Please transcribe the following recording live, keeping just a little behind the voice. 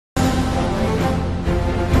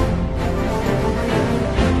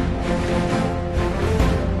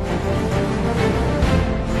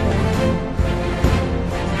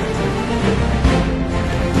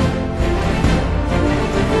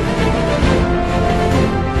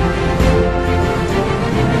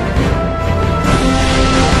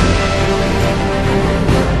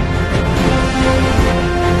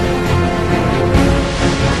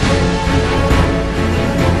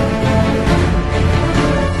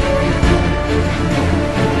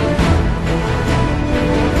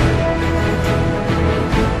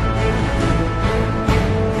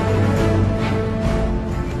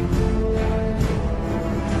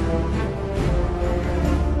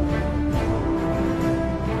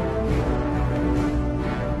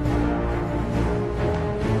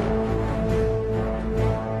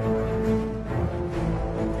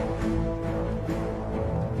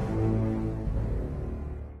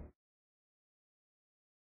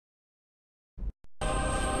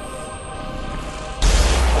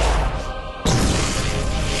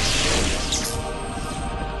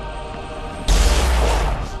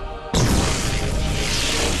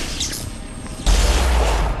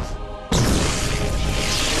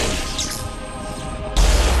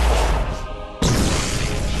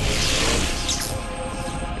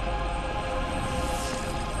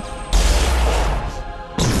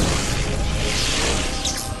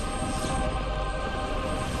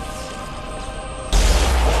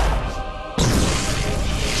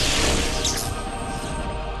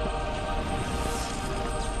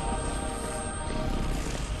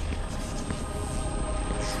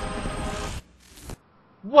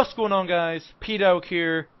What's going on, guys? Pete out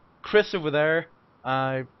here, Chris over there.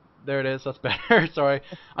 There it is, that's better, sorry.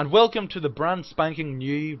 And welcome to the brand spanking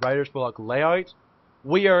new Writer's Block layout.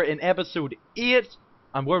 We are in episode 8,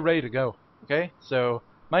 and we're ready to go, okay? So,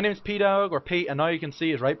 my name's Pete or Pete, and now you can see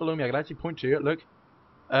it's right below me. I can actually point to it, look.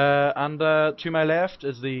 To my left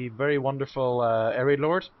is the very wonderful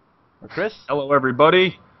TheAireaidLord, or Chris. Hello,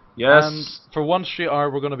 everybody. Yes. And for one straight hour,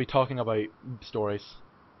 we're going to be talking about stories.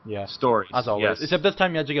 Yeah. Stories. As always. Yes. Except this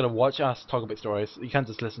time you actually got to watch us talk about stories. You can't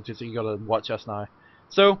just listen to it, so you got to watch us now.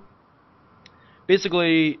 So,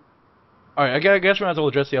 basically, alright, I guess we might as well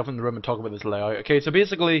address the elephant in the room and talk about this layout. Okay, so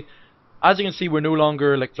basically, as you can see, we're no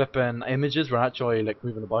longer like flipping images. We're actually like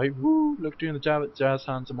moving about. Woo! Look, doing the jazz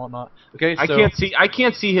hands and whatnot. Okay, so I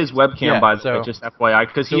can't see his webcam by the way, just FYI,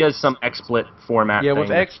 because he has some XSplit format. Yeah, thing. with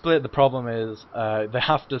XSplit, the problem is they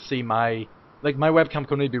have to see my webcam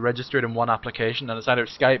can only be registered in one application, and it's either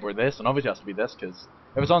Skype or this, and obviously it has to be this, because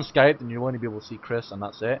if it's on Skype, then you'll only be able to see Chris, and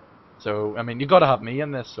that's it. So, I mean, you gotta have me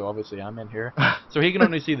in this, so obviously I'm in here. So he can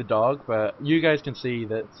only see the dog, but you guys can see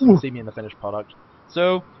me in the finished product.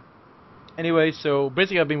 So, anyway, so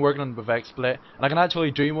basically I've been working on with XSplit, and I can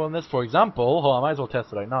actually do more on this. For example, hold on, I might as well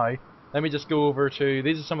test it out now. Let me just go over to,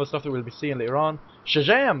 these are some of the stuff that we'll be seeing later on.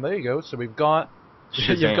 Shazam! There you go. So we've got,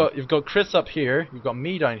 you've got Chris up here, you've got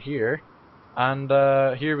me down here, and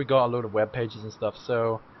here we got a load of web pages and stuff.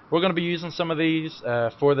 So we're going to be using some of these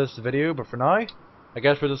for this video, but for now, I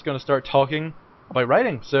guess we're just going to start talking about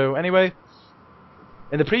writing. So anyway,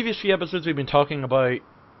 in the previous few episodes we've been talking about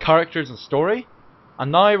characters and story,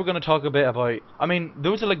 and now we're going to talk a bit about, I mean,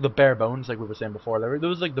 those are like the bare bones, like we were saying before.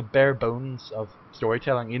 Those are like the bare bones of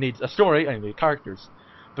storytelling. You need a story and you need characters.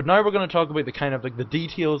 But now we're going to talk about the kind of like the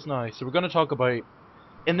details now. So we're going to talk about,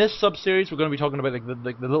 in this sub-series, we're going to be talking about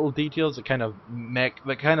like the little details that kind of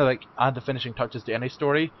add the finishing touches to any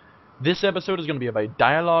story. This episode is going to be about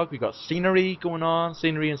dialogue. We've got scenery going on,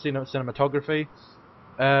 scenery and cinematography.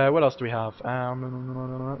 What else do we have?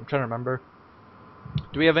 I'm trying to remember.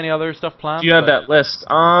 Do we have any other stuff planned? Do you have that list?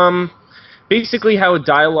 Basically how a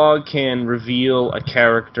dialogue can reveal a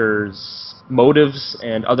character's motives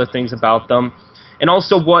and other things about them, and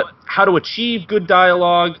also how to achieve good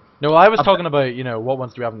dialogue. No, I was talking about, you know, what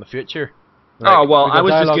ones do we have in the future? Like, oh, well, I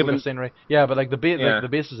was just given scenery. Yeah, but like the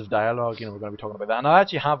basis of dialogue, you know, we're going to be talking about that. And I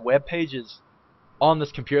actually have web pages on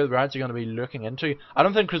this computer that we're actually going to be looking into. I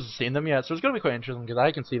don't think Chris has seen them yet, so it's going to be quite interesting because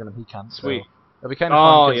I can see them and he can't. Sweet. So it'll be kind of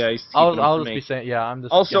fun. Oh yeah, I'll just be saying, yeah, I'm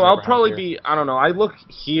just. Also, I'll probably be. I don't know. I look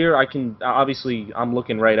here. I can obviously I'm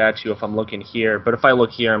looking right at you if I'm looking here. But if I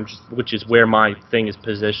look here, which is where my thing is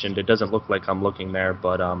positioned. It doesn't look like I'm looking there,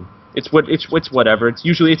 but It's whatever. It's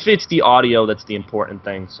usually it's the audio that's the important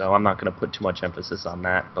thing, so I'm not going to put too much emphasis on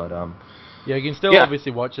that. But yeah, you can still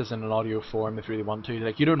obviously watch this in an audio form if you really want to.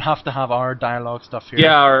 Like, you don't have to have our dialogue stuff here.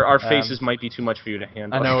 Yeah, our faces might be too much for you to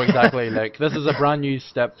handle. I know, exactly. Like, this is a brand new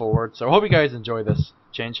step forward, so I hope you guys enjoy this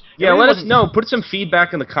change. Yeah, let us know. Put some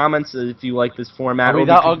feedback in the comments if you like this format. Are we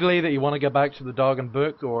that ugly that you want to get back to the dog and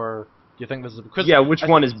book, or do you think this is... Yeah, which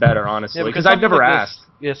one is better, honestly? Because I've never asked.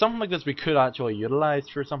 Yeah, something like this we could actually utilize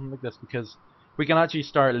for something like this, because we can actually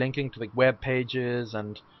start linking to like web pages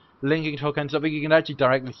and linking to all kinds of stuff. You can actually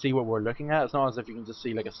directly see what we're looking at. It's not as if you can just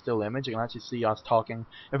see like a still image. You can actually see us talking.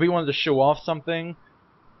 If we wanted to show off something,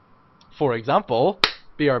 for example,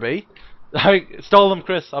 BRB. Stall them,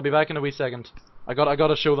 Chris. I'll be back in a wee second. I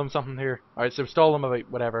gotta show them something here. Alright, so stall them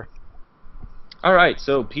about whatever. Alright,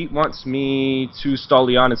 so Pete wants me to stall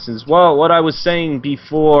the audiences. Well, what I was saying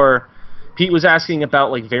before, Pete was asking about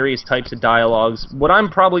like various types of dialogues. What I'm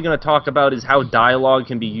probably going to talk about is how dialogue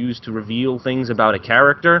can be used to reveal things about a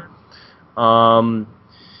character.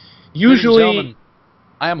 Usually,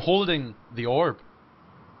 I am holding the orb.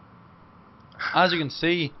 As you can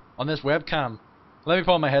see on this webcam. Let me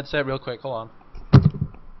pull on my headset real quick. Hold on.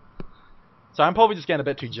 So I'm probably just getting a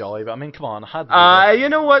bit too jolly, but I mean, come on. I had to do this. You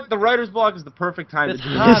know what? The writer's block is the perfect time to do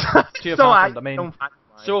this. I mean,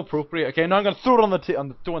 so appropriate. Okay, now I'm gonna throw it on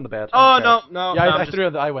the bed. Oh no! Yeah, no, I threw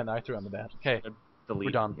it on the bed. Okay, delete.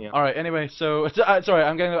 We're done. Yeah. All right. Anyway, so sorry,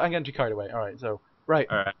 I'm getting too carried away. All right, so right.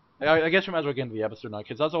 All right. I guess we might as well get into the episode now,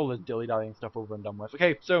 because that's all the dilly-dallying stuff over and done with.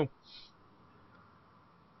 Okay, so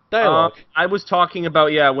dialogue. I was talking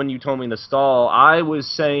about, when you told me to stall, I was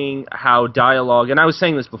saying how dialogue, and I was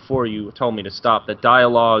saying this before you told me to stop, that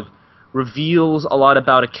dialogue reveals a lot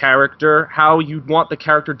about a character, how you'd want the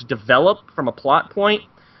character to develop from a plot point.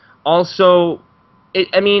 Also,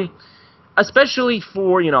 I mean, especially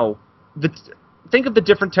for, think of the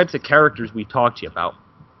different types of characters we talked to you about.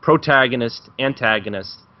 Protagonist,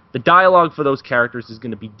 antagonist. The dialogue for those characters is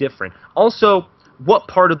going to be different. Also, what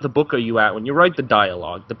part of the book are you at when you write the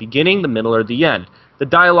dialogue? The beginning, the middle, or the end? The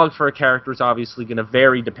dialogue for a character is obviously going to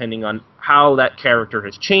vary depending on how that character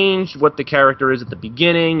has changed, what the character is at the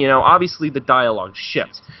beginning. You know, obviously the dialogue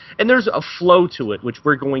shifts. And there's a flow to it, which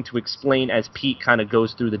we're going to explain as Pete kind of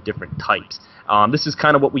goes through the different types. This is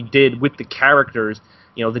kind of what we did with the characters,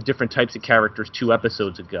 you know, the different types of characters 2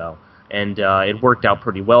 episodes ago. And it worked out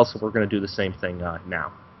pretty well, so we're going to do the same thing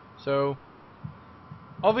now. So,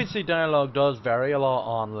 obviously dialogue does vary a lot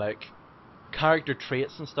on, like, character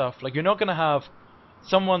traits and stuff. Like, you're not going to have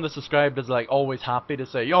someone that's described as, like, always happy to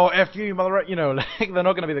say, yo, F you, mother, you know, like, they're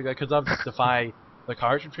not going to be like that, because that would defy the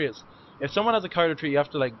character traits. If someone has a character trait, you have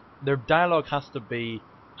to, like, their dialogue has to be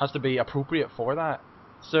appropriate for that.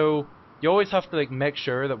 So, you always have to, like, make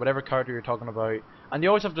sure that whatever character you're talking about, and you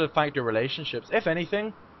always have to factor relationships. If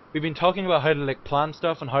anything, we've been talking about how to, like, plan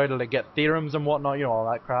stuff and how to, like, get theorems and whatnot, you know,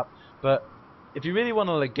 all that crap, but if you really want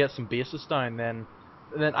to, like, get some basis down, then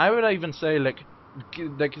I would even say, like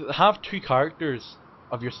have 2 characters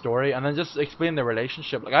of your story and then just explain their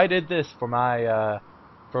relationship. Like, I did this for my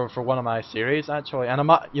for one of my series actually, and I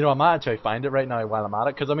might actually find it right now while I'm at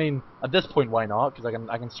it, because I mean, at this point, why not? Because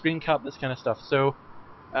I can screen cap this kind of stuff. So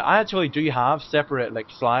I actually do have separate, like,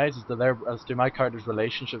 slides as to my characters'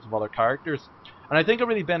 relationships with other characters, and I think it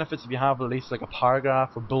really benefits if you have at least, like, a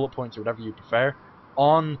paragraph or bullet points or whatever you prefer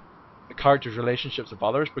on the characters' relationships with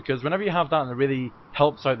others, because whenever you have that, and it really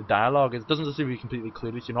helps out the dialogue, it doesn't just leave you completely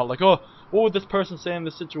clueless. You're not like, oh, what would this person say in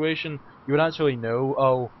this situation? You would actually know,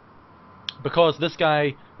 oh, because this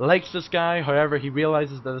guy likes this guy, however he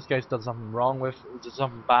realizes that this guy's done something wrong with, did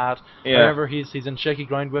something bad, however he's in shaky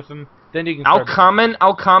ground with him, then you can I'll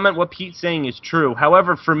comment what Pete's saying is true.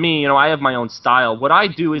 However, for me, you know, I have my own style. What I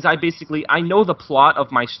do is I know the plot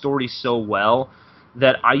of my story so well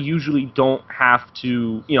that I usually don't have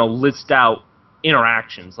to, you know, list out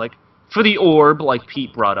interactions. Like, for the orb, like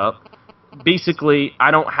Pete brought up, basically, I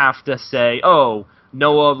don't have to say, oh,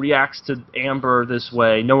 Noah reacts to Amber this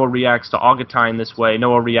way, Noah reacts to Augustine this way,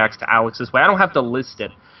 Noah reacts to Alex this way. I don't have to list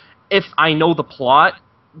it. If I know the plot,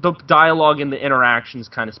 the dialogue and the interactions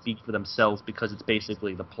kind of speak for themselves, because it's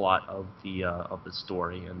basically the plot of the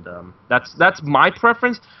story, and that's my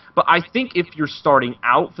preference. But I think if you're starting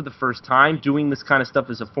out for the first time, doing this kind of stuff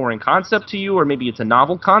is a foreign concept to you, or maybe it's a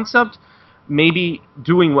novel concept, maybe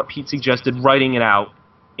doing what Pete suggested, writing it out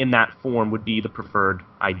in that form, would be the preferred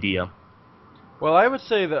idea. Well, I would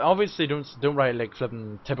say that obviously don't write, like,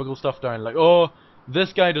 flipping typical stuff down, like, oh,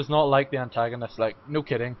 this guy does not like the antagonist, like, no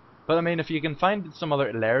kidding. But I mean, if you can find some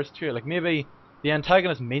other layers to it, like maybe the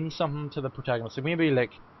antagonist means something to the protagonist, like maybe,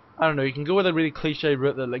 like, I don't know, you can go with a really cliche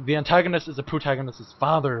route that, like, the antagonist is the protagonist's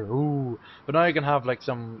father, ooh, but now you can have, like,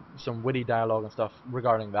 some witty dialogue and stuff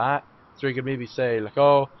regarding that, so you could maybe say, like,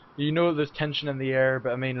 oh, you know there's tension in the air,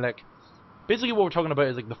 but I mean, like, basically what we're talking about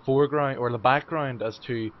is, like, the foreground or the background as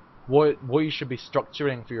to what you should be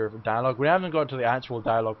structuring for your dialogue. We haven't got to the actual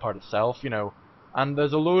dialogue part itself, you know, and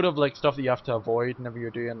there's a load of, like, stuff that you have to avoid whenever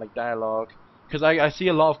you're doing, like, dialogue, because I see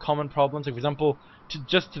a lot of common problems. Like, for example,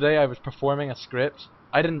 just today I was performing a script.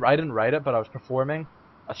 I didn't write it, but I was performing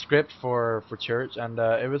a script for church, and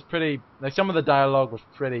it was pretty, like, some of the dialogue was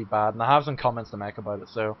pretty bad, and I have some comments to make about it.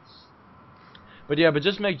 So, but yeah, but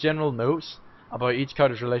just make general notes about each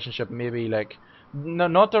character's relationship, maybe, like,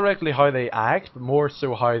 not directly how they act, but more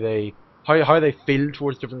so how they feel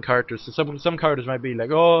towards different characters. So some characters might be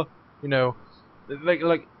like, oh, you know,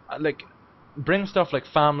 like bring stuff like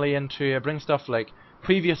family into it, bring stuff like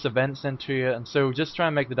previous events into it, and so just try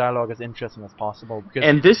and make the dialogue as interesting as possible. Because,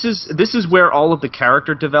 and this is where all of the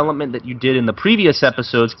character development that you did in the previous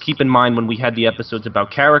episodes, keep in mind when we had the episodes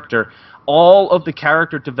about character, all of the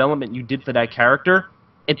character development you did for that character,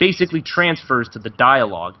 it basically transfers to the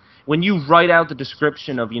dialogue. When you write out the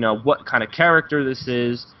description of, you know, what kind of character this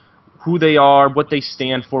is, who they are, what they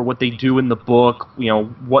stand for, what they do in the book, you know,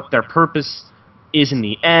 what their purpose is in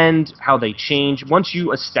the end, how they change, once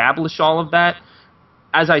you establish all of that,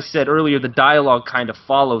 as I said earlier, the dialogue kind of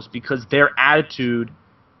follows, because their attitude,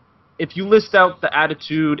 if you list out the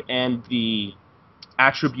attitude and the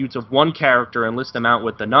attributes of one character and list them out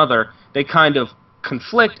with another, they kind of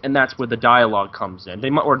conflict, and that's where the dialogue comes in. They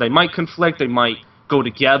might conflict, they might go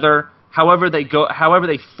together. However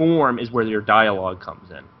they form is where your dialogue comes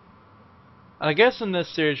in. And I guess in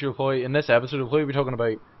this series, in this episode, we'll probably be talking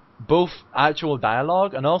about both actual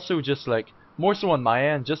dialogue and also just, like, more so on my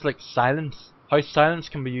end, just like silence. How silence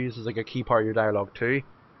can be used as, like, a key part of your dialogue too,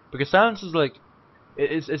 because silence is, like,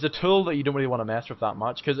 it's a tool that you don't really want to mess with that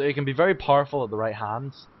much, because it can be very powerful at the right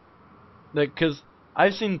hands. Like, because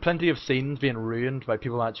I've seen plenty of scenes being ruined by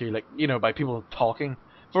people actually, like, you know, by people talking.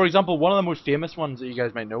 For example, one of the most famous ones that you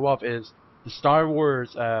guys might know of is the Star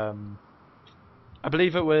Wars. I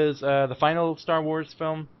believe it was the final Star Wars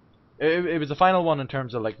film. It was the final one in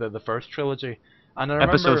terms of like the first trilogy, and I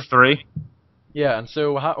Episode remember, 3? yeah, and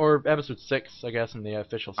so or episode 6, I guess, in the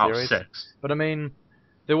official Oh, series. 6. But I mean,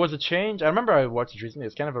 there was a change. I remember I watched it recently.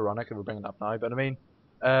 It's kind of ironic that we're bringing it up now, but I mean,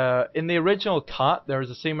 in the original cut, there was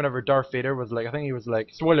a scene whenever Darth Vader was like, I think he was like,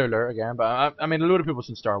 spoiler alert again, but I mean, a lot of people have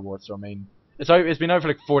seen Star Wars, so I mean, it's been out for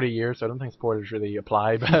like 40 years, so I don't think spoilers really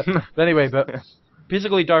apply. But anyway, but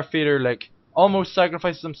basically Darth Vader like almost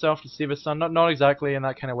sacrifices himself to save his son. Not exactly in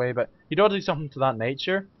that kind of way, but he does do something to that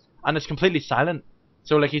nature, and it's completely silent.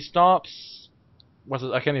 So like he stops. Was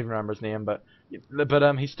it? I can't even remember his name, but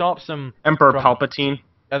he stops him Emperor from. Palpatine.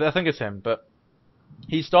 I think it's him, but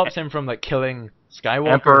he stops him from like killing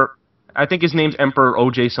Skywalker. Emperor. I think his name's Emperor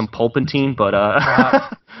O.J. some Palpatine, but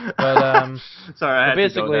Perhaps. But sorry, I had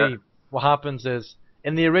basically, to go there. what happens is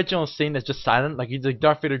in the original scene, it's just silent. Like he's like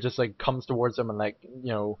Darth Vader just like comes towards him and like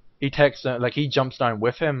he takes like he jumps down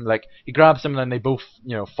with him. Like he grabs him and then they both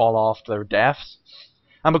fall off to their deaths.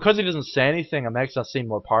 And because he doesn't say anything, it makes that scene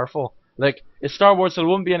more powerful. Like it's Star Wars, so there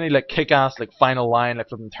won't be any like kick-ass like final line like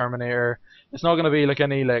flipping Terminator. It's not gonna be like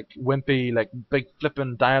any like wimpy like big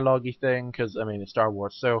flipping dialogue-y thing because I mean it's Star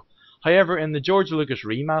Wars. So, however, in the George Lucas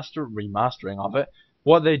remastering of it,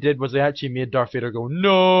 what they did was they actually made Darth Vader go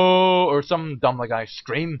no or some dumb like I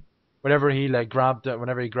scream whenever he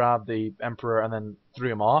whenever he grabbed the Emperor and then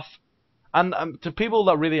threw him off. And to people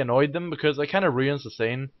that really annoyed them because it kind of ruins the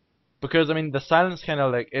scene. Because I mean the silence kind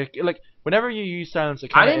of like whenever you use silence, it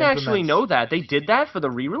I kind of didn't actually know that. They did that for the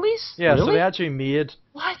re-release? Yeah, so Really? they actually made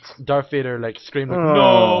What? Darth Vader like scream like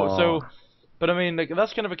no. Oh. So, but I mean like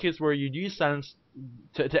that's kind of a case where you use silence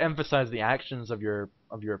to emphasize the actions of your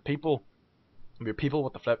people,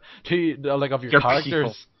 what the flip, to like of your characters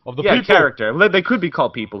people. of the Yeah, people. character. Well, they could be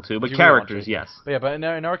called people too, but If you really want characters, to. yes. But yeah, but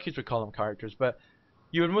in our case we call them characters. But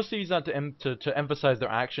you would mostly use that to emphasize their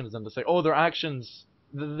actions and to say, oh, their actions.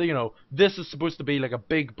 This is supposed to be like a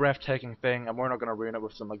big, breathtaking thing, and we're not going to ruin it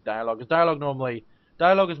with some like dialogue. Because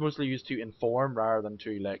dialogue is mostly used to inform rather than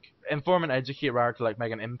to like inform and educate rather to like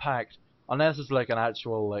make an impact. Unless it's like an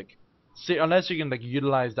actual like, unless you can like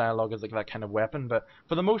utilize dialogue as like that kind of weapon. But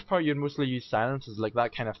for the most part, you'd mostly use silence as like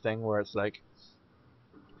that kind of thing where it's like,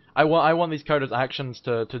 I want these characters' actions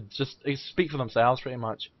to just speak for themselves pretty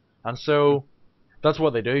much, and so that's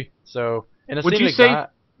what they do. So in a Would scene you like say?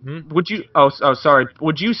 that. Would you? Sorry.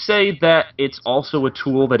 Would you say that it's also a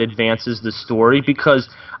tool that advances the story? Because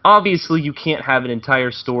obviously you can't have an entire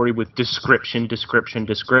story with description.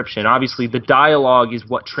 Obviously, the dialogue is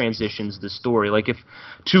what transitions the story. Like if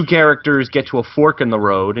two characters get to a fork in the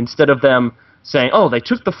road, instead of them saying, "Oh, they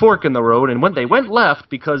took the fork in the road, and when they went left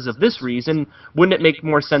because of this reason," wouldn't it make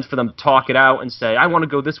more sense for them to talk it out and say, "I want to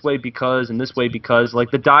go this way because and this way because"? Like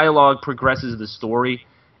the dialogue progresses the story.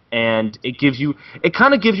 And it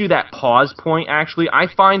kind of gives you that pause point, actually. I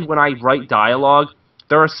find when I write dialogue,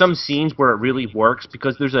 there are some scenes where it really works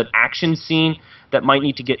because there's an action scene that might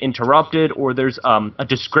need to get interrupted, or there's a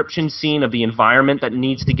description scene of the environment that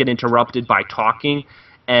needs to get interrupted by talking,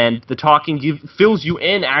 and the talking fills you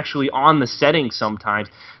in, actually, on the setting sometimes.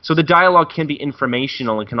 So the dialogue can be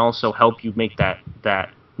informational and can also help you make that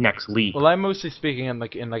next leap. Well, I'm mostly speaking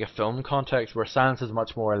in a film context where silence is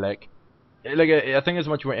much more like I think it's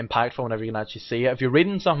much more impactful whenever you can actually see it. If you're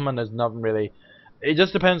reading something and there's nothing really, it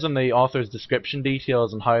just depends on the author's description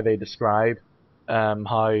details and how they describe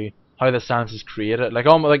how the silence is created. Like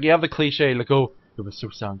like you have the cliche like, oh, it was so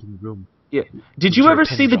silent in the room. Yeah. Did you ever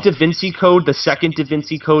see the Da Vinci Code, the second Da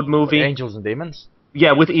Vinci Code movie? Like Angels and Demons.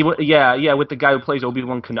 Yeah, with the guy who plays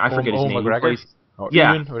Obi-Wan Kenobi. I forget his name. McGregor. Or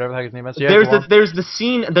yeah, Ewan, whatever the heck his name is. Yeah, there's the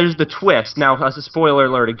scene, there's the twist. Now, as a spoiler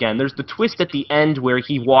alert again, there's the twist at the end where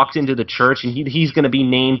he walks into the church and he's going to be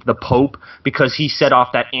named the Pope because he set off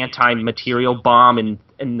that anti-material bomb in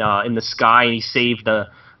the sky and he saved the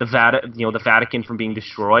Vatican from being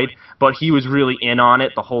destroyed. But he was really in on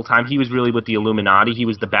it the whole time. He was really with the Illuminati. He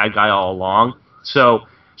was the bad guy all along. So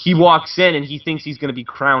he walks in and he thinks he's going to be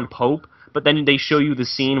crowned Pope. But then they show you the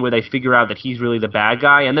scene where they figure out that he's really the bad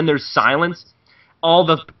guy, and then there's silence. All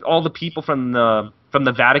the people from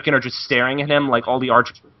the Vatican are just staring at him, like all the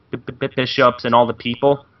archbishops and all the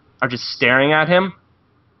people are just staring at him.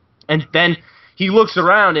 And then he looks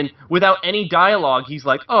around, and without any dialogue, he's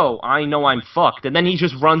like, "Oh, I know I'm fucked." And then he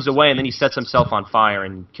just runs away, and then he sets himself on fire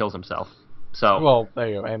and kills himself. So well, there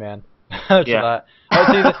you go, amen. Yeah.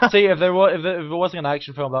 See, if it wasn't an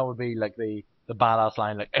action film, that would be like the badass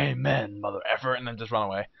line, like "Amen, mother effer," and then just run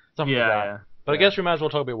away. Something like that. Yeah. But I guess we might as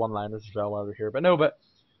well talk about one-liners as well while we're here. But no, but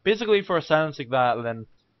basically for a silence like that, then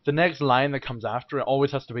the next line that comes after it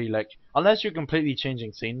always has to be like, unless you're completely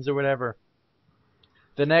changing scenes or whatever,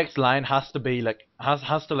 the next line has to be like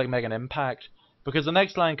has to like make an impact, because the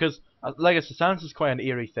next line, because like I said, silence is quite an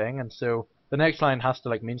eerie thing, and so the next line has to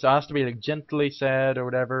like mean, so it has to be like gently said or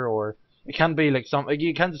whatever, or it can't be like something, like,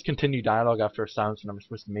 you can't just continue dialogue after a silence and I'm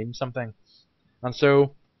supposed to mean something. And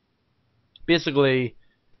so basically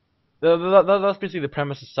that's basically the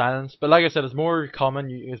premise of silence. But like I said, it's more common.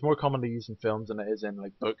 It's more commonly used in films than it is in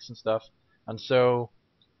like books and stuff. And so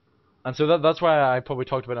that's why I probably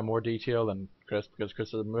talked about it in more detail than Chris, because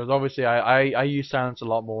Chris obviously I use silence a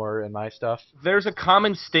lot more in my stuff. There's a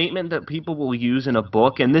common statement that people will use in a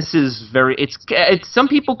book, and this is very it's some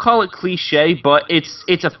people call it cliche, but it's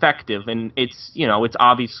effective, and it's, you know, it's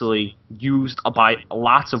obviously used by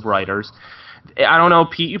lots of writers. I don't know,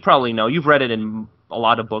 Pete, you probably know. You've read it in a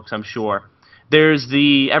lot of books, I'm sure. There's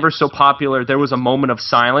the ever so popular "there was a moment of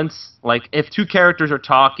silence." Like, if two characters are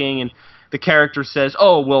talking and the character says,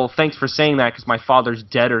 "Oh, well, thanks for saying that because my father's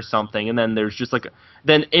dead," or something, and then there's just like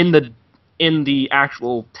then in the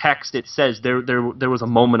actual text it says there was a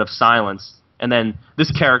moment of silence, and then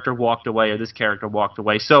this character walked away or this character walked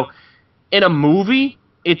away. So in a movie,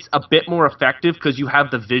 it's a bit more effective because you have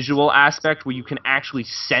the visual aspect where you can actually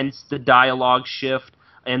sense the dialogue shift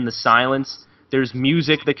and the silence. There's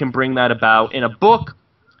music that can bring that about. In a book,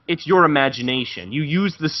 it's your imagination. You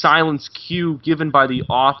use the silence cue given by the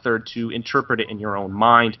author to interpret it in your own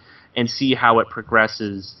mind and see how it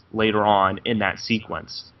progresses later on in that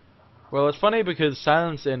sequence. Well, it's funny because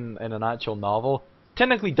silence in an actual novel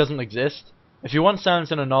technically doesn't exist. If you want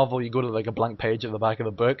silence in a novel, you go to like a blank page at the back of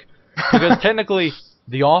the book, because technically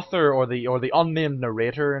the author or the unnamed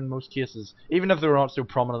narrator in most cases, even if they're not so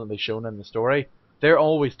prominently shown in the story, they're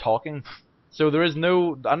always talking. So there is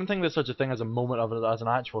no, I don't think there's such a thing as a moment of as an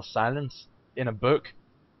actual silence in a book,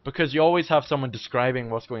 because you always have someone describing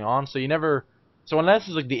what's going on. So you never, so unless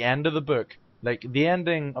it's like the end of the book, like the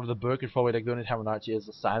ending of the book is probably like the only time when actually is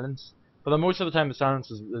the silence. But then most of the time the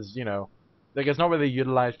silence is, you know, like it's not really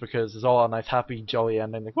utilized because it's all a nice happy jolly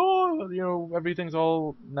ending, like, oh, you know, everything's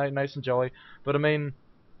all nice and jolly. But I mean,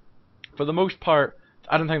 for the most part,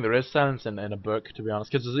 I don't think there is silence in a book, to be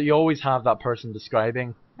honest, because you always have that person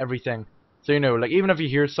describing everything. So, you know, like, even if you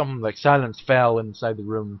hear something like silence fell inside the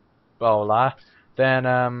room, blah blah blah, then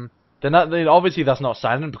obviously that's not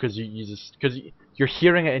silent, because because you're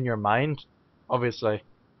hearing it in your mind, obviously.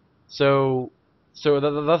 So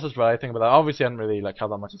that's just what I think about that. Obviously, I didn't really like have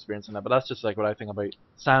that much experience in that, but that's just like what I think about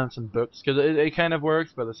silence in books, because it kind of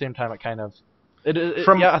works, but at the same time, it kind of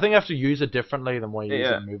yeah, I think you have to use it differently than what you use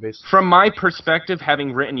it in movies. From my perspective,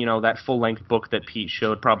 having written, you know, that full-length book that Pete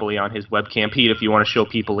showed probably on his webcam. Pete, if you want to show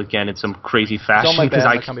people again in some crazy fashion, because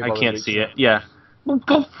I can't see it. Yeah. Well,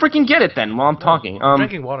 go freaking get it then while I'm talking.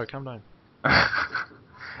 Drinking water, calm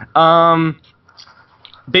down.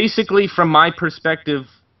 Basically, from my perspective,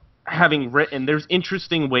 having written, there's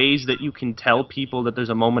interesting ways that you can tell people that there's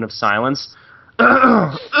a moment of silence,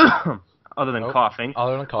 other than coughing.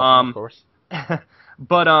 Other than coughing, of course.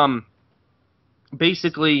 But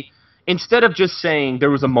basically, instead of just saying there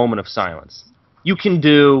was a moment of silence, you can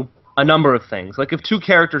do a number of things. Like if two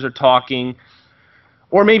characters are talking,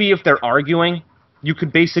 or maybe if they're arguing, you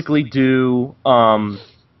could basically do,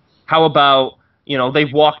 how about, you know, they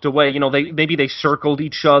walked away, you know, maybe they circled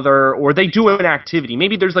each other, or they do an activity.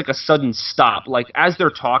 Maybe there's like a sudden stop. Like as they're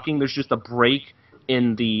talking, there's just a break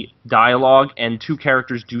in the dialogue, and two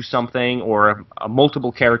characters do something, or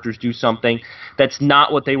multiple characters do something that's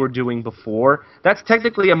not what they were doing before. That's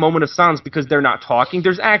technically a moment of silence because they're not talking.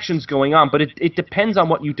 There's actions going on, but it depends on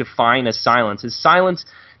what you define as silence. Is silence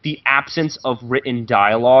the absence of written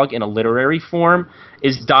dialogue in a literary form?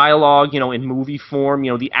 Is dialogue, you know, in movie form,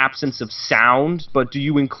 you know, the absence of sound, but do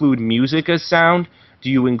you include music as sound? Do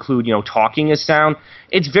you include, you know, talking as sound?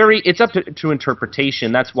 It's up to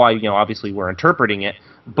interpretation. That's why, you know, obviously we're interpreting it.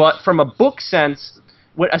 But from a book sense,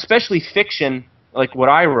 especially fiction, like what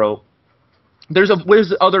I wrote, there's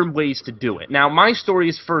other ways to do it. Now, my story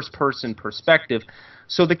is first-person perspective,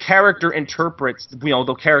 so the character interprets, you know,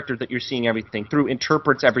 the character that you're seeing everything through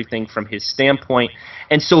interprets everything from his standpoint,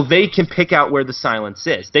 and so they can pick out where the silence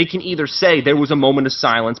is. They can either say there was a moment of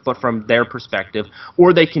silence, but from their perspective,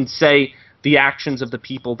 or they can say the actions of the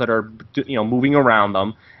people that are, you know, moving around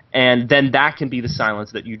them, and then that can be the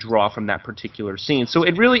silence that you draw from that particular scene. So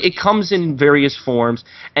it comes in various forms,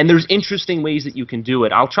 and there's interesting ways that you can do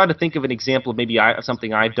it. I'll try to think of an example of maybe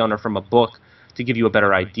something I've done or from a book to give you a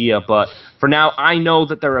better idea, but for now, I know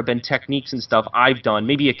that there have been techniques and stuff I've done.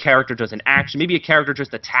 Maybe a character does an action, maybe a character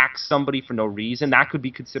just attacks somebody for no reason. That could be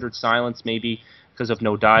considered silence, maybe because of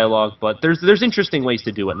no dialogue, but there's interesting ways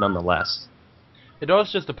to do it nonetheless. It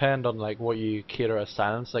does just depend on like what you cater as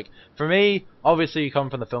silence. Like for me, obviously, you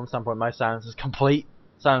come from the film standpoint, my silence is complete.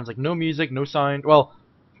 silence, like no music, no sound. Well,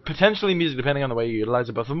 potentially music depending on the way you utilize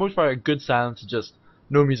it, but for the most part, a good silence is just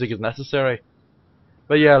no music is necessary.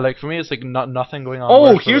 But yeah, like for me, it's like nothing going on. Oh,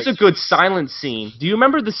 Whereas for here's like, a good silent scene. Do you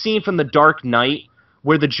remember the scene from The Dark Knight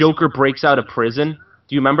where the Joker breaks out of prison?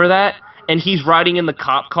 Do you remember that? And he's riding in the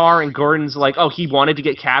cop car, and Gordon's like, oh, he wanted to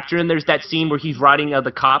get captured. And there's that scene where he's riding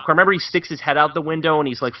the cop car. Remember, he sticks his head out the window and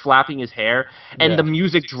he's like flapping his hair, and the yeah,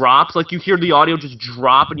 music drops. Like you hear the audio just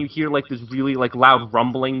drop, and you hear like this really like loud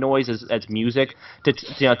rumbling noise as music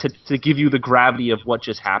to give you the gravity of what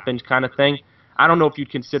just happened, kind of thing. I don't know if you'd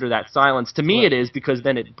consider that silence. To me, well, it is because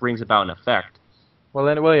then it brings about an effect.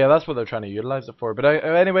 well, yeah, that's what they're trying to utilize it for. But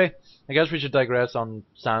anyway, I guess we should digress on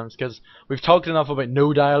sounds because we've talked enough about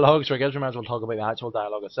no dialogue, so I guess we might as well talk about the actual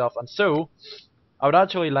dialogue itself. And so, I would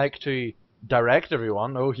actually like to direct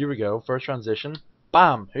everyone. Oh, here we go. First transition.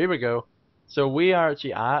 Bam! Here we go. So we are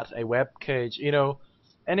actually at a web page. You know,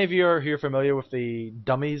 any of you are here familiar with the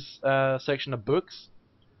dummies section of books?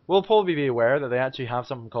 We'll probably be aware that they actually have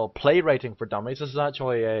something called playwriting for dummies. This is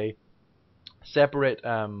actually a separate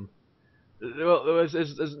well, it's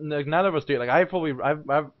like neither of us do it. Like I've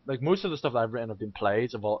like most of the stuff that I've written have been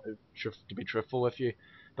plays. Of all, to be truthful with you,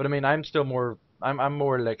 but I mean I'm still more I'm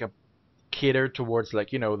more like a catered towards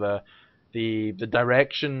like you know the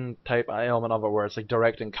direction type element of it, where it's like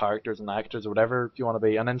directing characters and actors or whatever you want to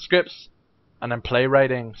be, and then scripts, and then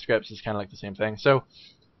playwriting scripts is kind of like the same thing. So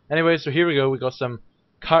anyway, so here we go. We got some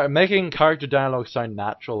making character dialogue sound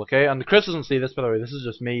natural. Okay, and Chris doesn't see this by the way. This is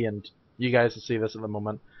just me and you guys will see this at the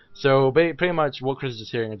moment. So pretty much what Chris is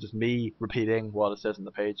just hearing is just me repeating what it says on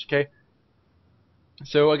the page, okay?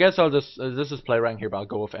 So I guess I'll just, this is playwriting here, but I'll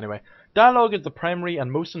go with it anyway. Dialogue is the primary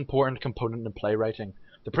and most important component in playwriting.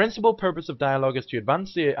 The principal purpose of dialogue is to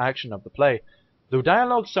advance the action of the play. Though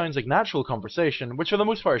dialogue sounds like natural conversation, which for the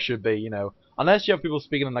most part should be, you know, unless you have people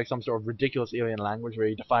speaking in like some sort of ridiculous alien language where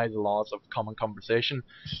you defy the laws of common conversation,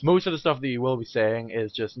 most of the stuff that you will be saying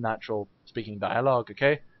is just natural speaking dialogue,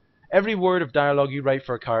 okay? Every word of dialogue you write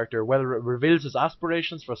for a character, whether it reveals his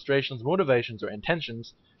aspirations, frustrations, motivations, or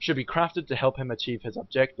intentions, should be crafted to help him achieve his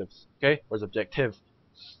objectives. Okay? Or his objective.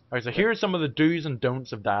 Alright, so here are some of the do's and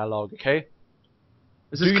don'ts of dialogue, okay?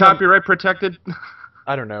 Is this copyright protected?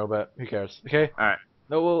 I don't know, but who cares, okay? Alright.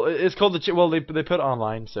 No, well, it's called well, they put it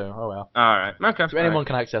online, so, oh well. Alright, okay. So anyone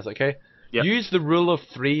can access it, okay? Yep. Use the rule of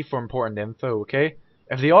 3 for important info, okay?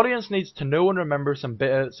 If the audience needs to know and remember some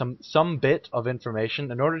bit of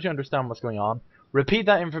information in order to understand what's going on, repeat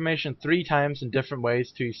that information 3 times in different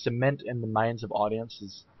ways to cement in the minds of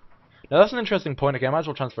audiences. Now that's an interesting point. Okay, I might as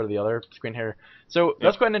well transfer to the other screen here. So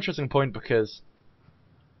that's quite an interesting point because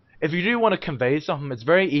if you do want to convey something, it's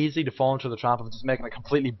very easy to fall into the trap of just making it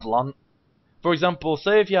completely blunt. For example,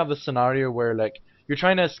 say if you have this scenario where like you're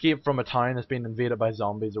trying to escape from a town that's been invaded by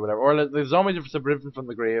zombies or whatever, or like, the zombies have risen from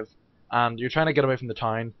the grave, and you're trying to get away from the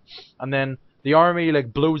town, and then the army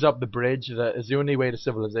like blows up the bridge that is the only way to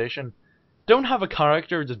civilization. Don't have a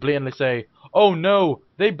character just blatantly say, "Oh no,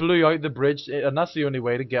 they blew out the bridge, and that's the only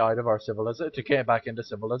way to get out of our civilization, to get back into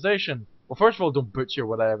civilization." Well, first of all, don't butcher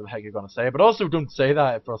whatever the heck you're gonna say, but also don't say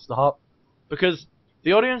that for a stop, because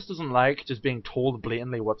the audience doesn't like just being told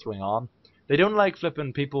blatantly what's going on. They don't like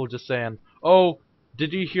flipping people just saying, "Oh,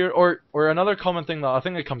 did you hear?" Or another common thing that I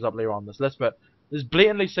think it comes up later on this list, but is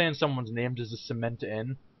blatantly saying someone's name just to cement it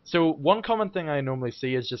in. So one common thing I normally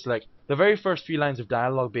see is just like the very first few lines of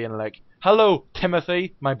dialogue being like, "Hello,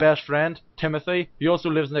 Timothy, my best friend, Timothy. He also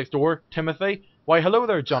lives next door, Timothy. Why, hello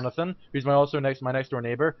there, Jonathan, who's my next door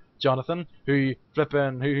neighbor, Jonathan, who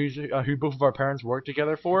both of our parents work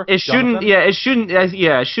together for." It shouldn't,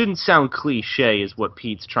 it shouldn't sound cliche, is what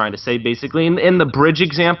Pete's trying to say. Basically, in the bridge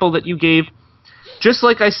example that you gave, just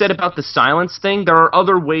like I said about the silence thing, there are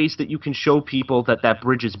other ways that you can show people that that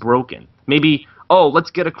bridge is broken. Maybe, oh,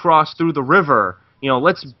 let's get across through the river. You know,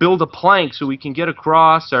 let's build a plank so we can get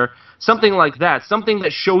across, or something like that. Something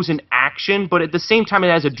that shows an action, but at the same time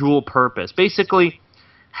it has a dual purpose. Basically,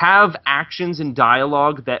 have actions and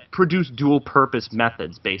dialogue that produce dual purpose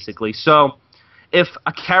methods, basically. So, if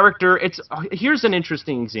a character, here's an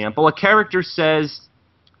interesting example. A character says,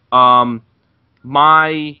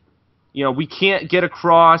 we can't get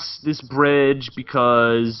across this bridge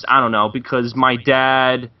because, I don't know, because my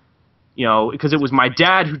dad, because it was my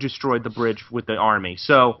dad who destroyed the bridge with the army.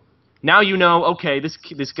 So now you know, okay, this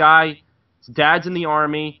guy's dad's in the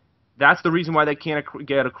army. That's the reason why they can't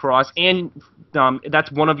get across. And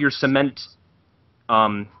that's one of your cement,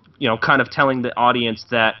 kind of telling the audience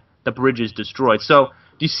that the bridge is destroyed. So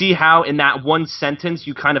do you see how in that one sentence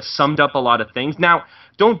you kind of summed up a lot of things? Now,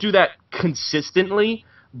 don't do that consistently,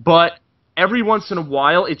 but every once in a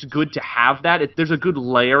while, it's good to have that. There's a good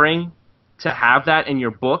layering to have that in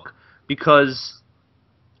your book, because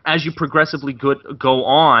as you progressively go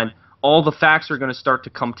on, all the facts are going to start to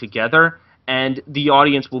come together, and the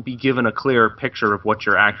audience will be given a clearer picture of what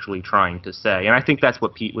you're actually trying to say. And I think that's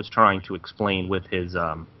what Pete was trying to explain with his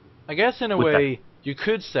I guess in a with that. way you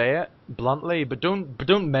could say it bluntly, but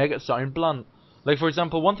don't make it sound blunt. Like for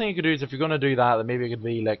example, one thing you could do is if you're gonna do that, then maybe it could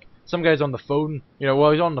be like some guy's on the phone. You know,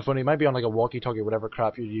 well he's on the phone. He might be on like a walkie-talkie, whatever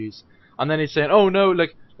crap you use, and then he's saying, "Oh no,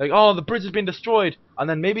 like oh the bridge has been destroyed," and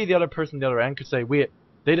then maybe the other person on the other end could say, "Wait,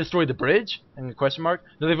 they destroyed the bridge?" In the question mark.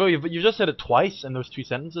 No, you've just said it twice in those two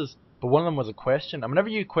sentences, but one of them was a question. And whenever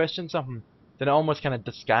you question something, then it almost kind of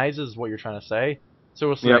disguises what you're trying to say.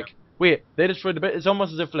 So it's Yep. like, wait, they destroyed the bridge. It's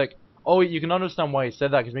almost as if like, oh, you can understand why he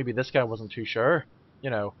said that because maybe this guy wasn't too sure, you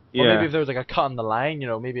know. Or maybe Yeah. if there was like a cut in the line, you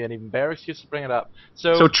know, maybe an even better excuse to bring it up.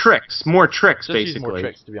 So tricks, more tricks, Just use more basically.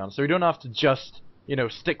 tricks, to be honest. So we don't have to just, you know,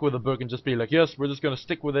 stick with the book and just be like, yes, we're just gonna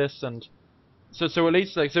stick with this. And so at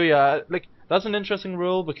least like, so yeah, like that's an interesting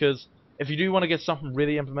rule because if you do want to get something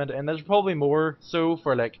really implemented, and there's probably more so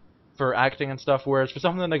for like for acting and stuff. Whereas for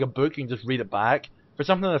something like a book, you can just read it back. For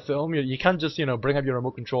something in a film, you can't just, you know, bring up your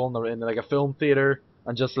remote control in like a film theater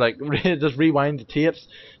and just like just rewind the tapes.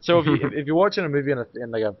 So if you're watching a movie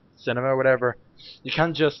in like a cinema or whatever, you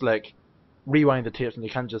can't just like rewind the tapes, and you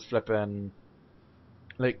can't just flip in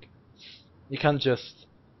like you can't just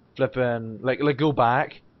flip in like go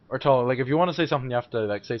back or talk. Like if you want to say something, you have to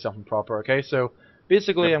like say something proper. Okay, so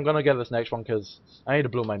basically, Yep. I'm gonna get this next one because I need to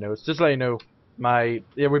blow my nose. Just to let you know,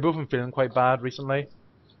 we've both been feeling quite bad recently,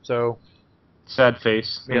 so Sad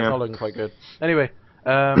face. yeah, it's Yeah. not looking quite good. Anyway,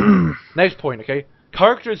 next point. Okay,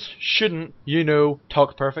 characters shouldn't, you know,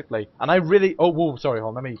 talk perfectly, and I really. Oh, whoa, sorry,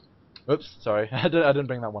 hold on, let me. Oops, sorry, I didn't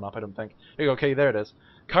bring that one up. I don't think. Here you go. Okay, there it is.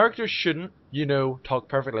 Characters shouldn't, you know, talk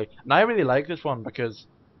perfectly, and I really like this one because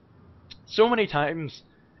so many times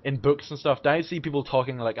in books and stuff, I see people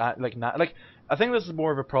talking like I think this is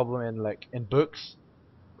more of a problem in like in books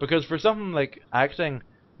because for something like acting,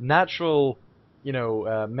 natural, you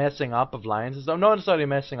know, messing up of lines and stuff. Not necessarily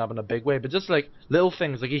messing up in a big way, but just like little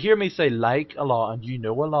things. Like you hear me say like a lot and you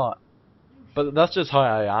know a lot, but that's just how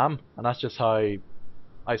I am, and that's just how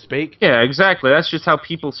I speak. Yeah, exactly. That's just how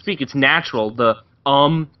people speak. It's natural. The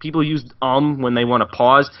people use when they want to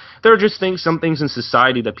pause. There are just some things in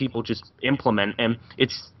society that people just implement, and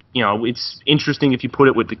it's it's interesting if you put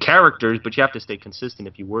it with the characters, but you have to stay consistent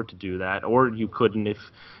if you were to do that, or you couldn't if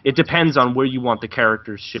it depends on where you want the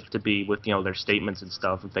characters shift to be with their statements and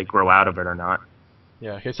stuff, if they grow out of it or not.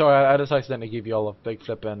 Yeah. Okay. Sorry, I just accidentally gave you all a big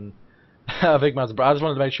flipping. A big man's bra. I just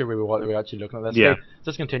wanted to make sure we were actually looking at this. Yeah. Okay,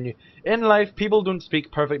 let's continue. In life, people don't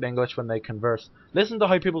speak perfect English when they converse. Listen to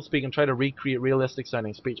how people speak and try to recreate realistic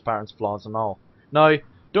sounding speech patterns, flaws, and all. Now,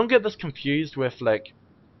 don't get this confused with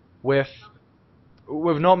with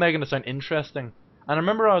not making it sound interesting. And I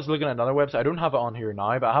remember I was looking at another website. I don't have it on here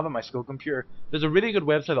now, but I have it on my school computer. There's a really good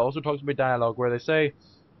website that also talks about dialogue where they say,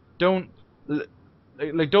 don't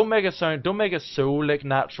don't make it so like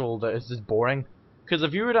natural that it's just boring. Because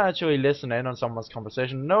if you were to actually listen in on someone's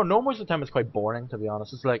conversation, no, most of the time it's quite boring, to be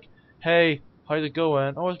honest. It's like, hey, how's it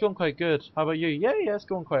going? Oh, it's going quite good. How about you? Yeah, it's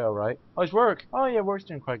going quite alright. How's work? Oh, yeah, work's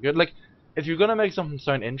doing quite good. Like, if you're gonna make something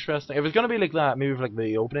sound interesting, if it's gonna be like that, maybe with like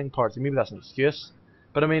the opening parts, maybe that's an excuse.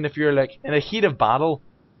 But I mean, if you're like in a heat of battle,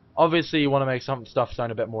 obviously you want to make some stuff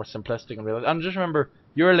sound a bit more simplistic and real. And just remember,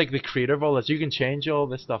 you're like the creator of all this. You can change all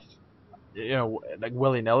this stuff, you know, like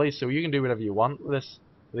willy nilly. So you can do whatever you want with this.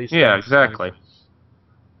 With these Yeah, things. exactly.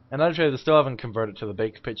 And actually, they still haven't converted to the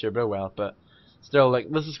big picture very well, but still,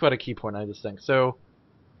 like this is quite a key point, I just think. So,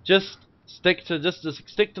 just stick to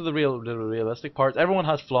the realistic parts. Everyone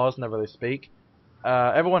has flaws whenever they speak.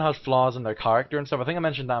 Everyone has flaws in their character and stuff. I think I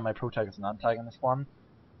mentioned that in my protagonist and antagonist one.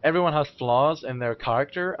 Everyone has flaws in their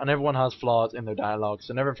character, and everyone has flaws in their dialogue.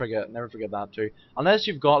 So never forget that too. Unless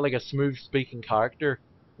you've got like a smooth speaking character,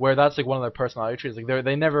 where that's like one of their personality traits. Like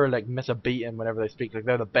they never like miss a beat in whenever they speak. Like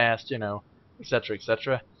they're the best, you know, etc.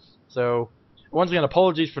 etc. So, once again,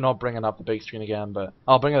 apologies for not bringing up the big screen again, but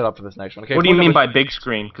I'll bring it up for this next one. Okay. What do you mean by big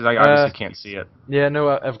screen? Because I obviously can't see it. Yeah, no,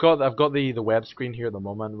 I've got the web screen here at the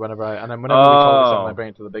moment. Whenever and then whenever we talk about something, I bring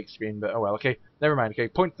it to the big screen. But oh well. Okay, never mind. Okay,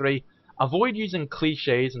 point 3: avoid using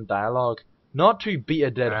cliches in dialogue. Not to beat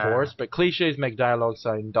a dead horse, but cliches make dialogue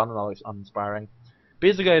sound done and uninspiring.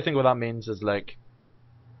 Basically, I think what that means is like,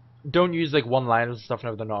 don't use like one-liners and stuff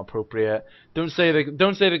whenever they're not appropriate. Don't say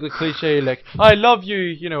the cliche like "I love you,"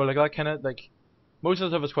 you know, like that kind of like. Most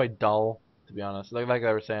of the stuff is quite dull, to be honest. Like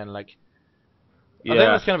I was saying, like I think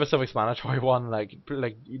Yeah. that's kind of a self-explanatory one. Like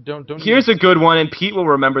you don't. Here's a good one, and Pete will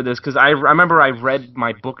remember this because I remember I read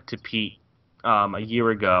my book to Pete a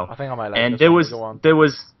year ago, I think I might like and this there one. was Go on. there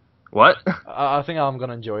was What? I think I'm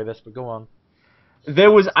gonna enjoy this, but go on.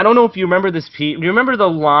 There was, I don't know if you remember this, Pete. Do you remember the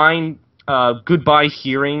line, "Goodbye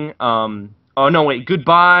hearing"? Oh no, wait,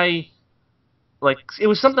 "Goodbye." Like it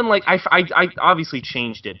was something like I obviously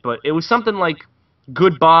changed it, but it was something like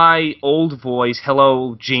 "Goodbye old voice,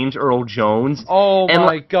 hello James Earl Jones," Oh and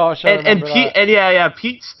my gosh, I and remember Pete that. and yeah,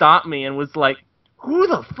 Pete stopped me and was like, "Who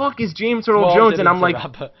the fuck is James Earl Well, obviously I Jones?" And didn't I'm say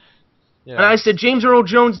like, that, but and yeah. I said, James Earl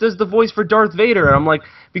Jones does the voice for Darth Vader. And I'm like,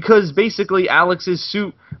 because basically Alex's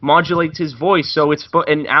suit modulates his voice, so it's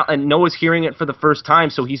and Noah's hearing it for the first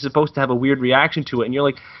time, so he's supposed to have a weird reaction to it. And you're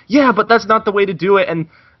like, yeah, but that's not the way to do it. And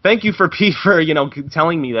thank you for Pete for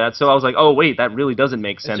telling me that. So I was like, oh wait, that really doesn't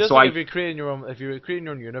make It's sense. just So like I if you're creating your own, if you're creating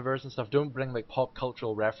your own universe and stuff, don't bring like pop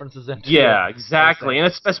cultural references into it. Yeah, I was exactly. saying. And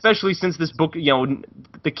it's, especially since this book,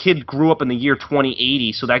 the kid grew up in the year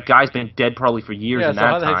 2080, so that guy's been dead probably for years Yeah, in so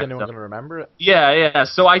how that the heck is time. anyone So gonna remember it? yeah, yeah.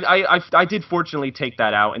 So I did fortunately take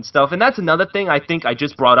that out and stuff. And that's another thing I think I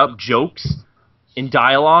just brought up, jokes in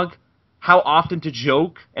dialogue. How often to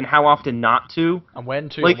joke and how often not to. And when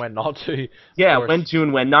to and Like, when not to, of yeah, course. when to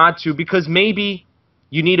and when not to, because maybe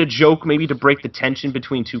you need a joke maybe to break the tension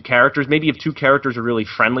between two characters. Maybe if two characters are really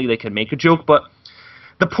friendly, they can make a joke, but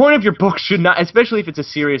the point of your book should not, especially if it's a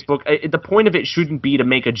serious book, the point of it shouldn't be to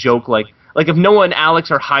make a joke like if Noah and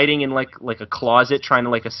Alex are hiding in like a closet trying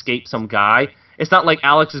to like escape some guy. It's not like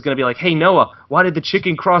Alex is gonna be like, "Hey Noah, why did the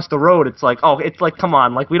chicken cross the road?" It's like, oh, it's like, come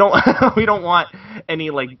on, like we don't we don't want any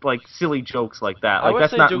like silly jokes like that. I Like would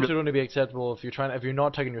that's say not jokes really. would only be acceptable if you're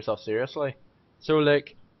not taking yourself seriously. So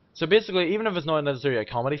like, so basically, even if it's not necessarily a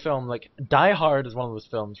comedy film, like Die Hard is one of those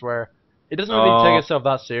films where it doesn't really take Oh, itself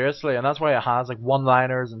that seriously, and that's why it has like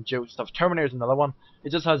one-liners and jokes stuff. Terminator's another one.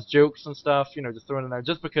 It just has jokes and stuff, just thrown in there,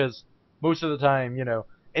 just because most of the time,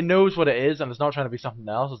 it knows what it is, and it's not trying to be something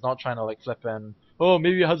else. It's not trying to like flip in. Oh,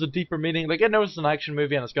 maybe it has a deeper meaning. Like it knows it's an action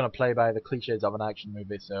movie, and it's gonna play by the cliches of an action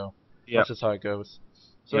movie. So yep, that's just how it goes.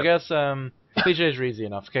 So I yep. guess cliches are easy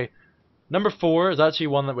enough. Okay, number four is actually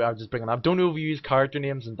one that I'm just bringing up. Don't overuse character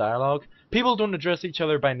names in dialogue. People don't address each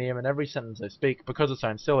other by name in every sentence they speak because it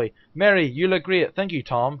sounds silly. Mary, you look great. Thank you,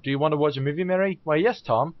 Tom. Do you want to watch a movie, Mary? Why, yes,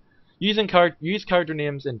 Tom. Use character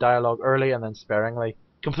names in dialogue early and then sparingly.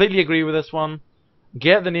 Completely agree with this one.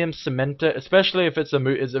 Get the name cemented, especially if it's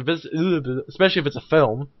especially if it's a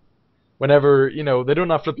film. Whenever they don't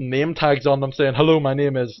have flipping name tags on them saying, "Hello, my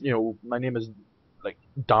name is like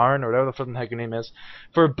Darn or whatever the flipping heck your name is."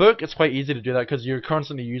 For a book, it's quite easy to do that because you're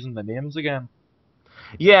constantly using the names again.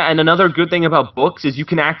 Yeah, and another good thing about books is you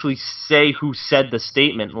can actually say who said the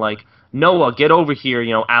statement. Like, Noah, get over here,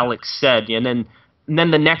 Alex said, and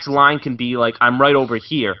then the next line can be like, I'm right over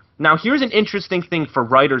here. Now, here's an interesting thing for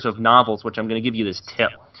writers of novels, which I'm going to give you this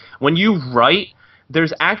tip. When you write,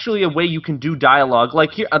 there's actually a way you can do dialogue.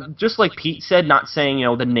 Like here, just like Pete said, not saying,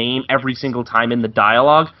 the name every single time in the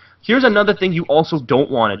dialogue. Here's another thing you also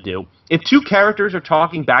don't want to do. If two characters are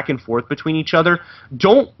talking back and forth between each other,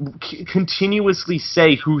 don't continuously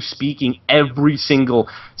say who's speaking every single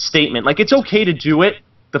statement. Like, it's okay to do it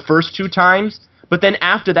the first two times, but then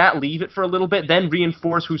after that, leave it for a little bit, then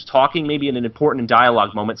reinforce who's talking maybe in an important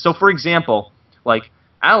dialogue moment. So, for example, like,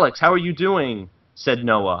 Alex, how are you doing? Said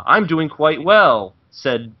Noah. I'm doing quite well,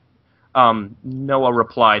 said Noah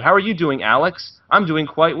replied. How are you doing, Alex? I'm doing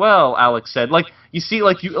quite well, Alex said. Like, you see,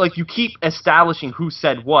 like you keep establishing who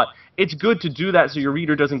said what. It's good to do that so your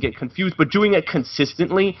reader doesn't get confused, but doing it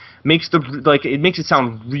consistently makes it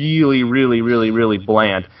sound really, really, really, really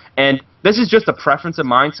bland. And this is just a preference of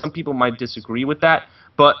mine. Some people might disagree with that,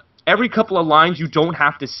 but every couple of lines you don't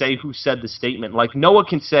have to say who said the statement. Like Noah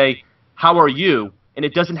can say, "How are you?" and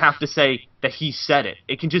it doesn't have to say that he said it.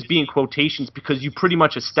 It can just be in quotations because you pretty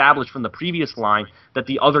much established from the previous line that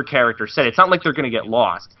the other character said it. It's not like they're going to get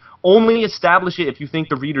lost. Only establish it if you think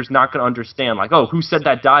the reader's not going to understand, like, oh, who said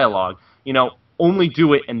that dialogue? Only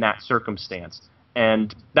do it in that circumstance.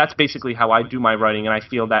 And that's basically how I do my writing, and I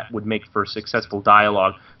feel that would make for successful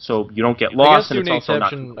dialogue, so you don't get I guess lost, the and it's only also not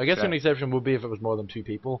too exception, I guess the only abstract. exception would be if it was more than two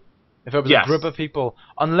people. If it was a group Yes. of people,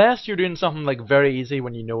 unless you're doing something like very easy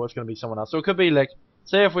when you know it's going to be someone else. So it could be like,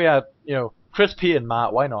 say if we had, Chris P and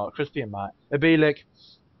Matt. Why not Chris P and Matt? It'd be like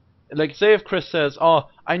say if Chris says, "Oh,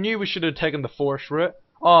 I knew we should have taken the force route."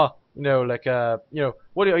 Oh,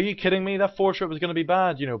 what are you kidding me? That force route was going to be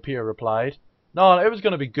bad. Peter replied. No, it was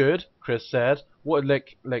going to be good. Chris said. What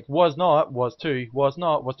was not was two was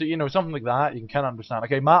not was two. Something like that. You can kind of understand.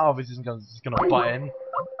 Okay, Matt obviously isn't going to butt in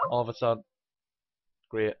all of a sudden.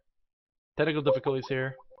 Great. Technical difficulties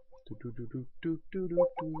here.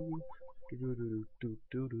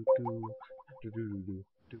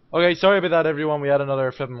 Okay, sorry about that, everyone. We had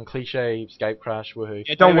another flipping cliche Skype crash. Woohoo.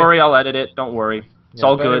 Yeah, don't Anyway, worry, I'll edit it. Don't worry. It's Yeah,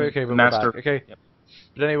 all but anyway, good. okay, The but we're back. master. Okay, Yep.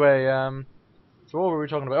 but anyway, so what were we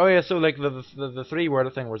talking about? Oh yeah, so like the three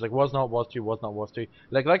word thing was like was not, was to, was not, was to.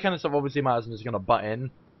 Like that kind of stuff obviously matters and is gonna butt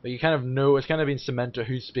in, but you kind of know it's kind of been cemented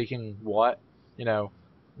who's speaking what, you know.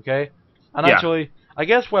 Okay, and Yeah. actually, I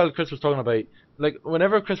guess while Chris was talking about like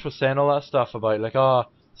whenever Chris was saying all that stuff about like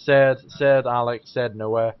said Alex, said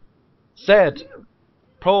Noah, said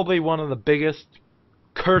probably one of the biggest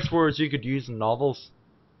curse words you could use in novels.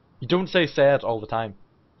 You don't say said all the time.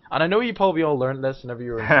 And I know you probably all learned this whenever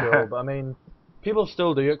you were in school, but I mean, people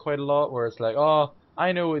still do it quite a lot where it's like, oh,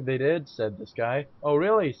 I know what they did, said this guy. Oh,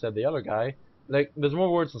 really, said the other guy. Like, there's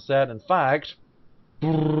more words than said. In fact,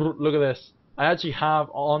 look at this. I actually have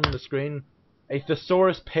on the screen a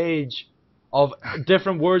thesaurus page of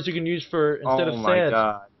different words you can use for instead Oh of my said.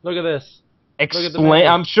 god. Look at this. Look at the Explain. page.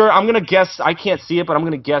 I'm sure. I'm gonna guess. I can't see it, but I'm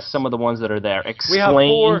gonna guess some of the ones that are there. We have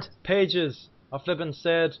 4 Explained. pages of flipping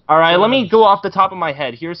said All right. Let me synonyms. go off the top of my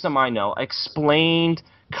head. Here's some I know. Explained,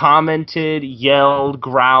 commented, yelled,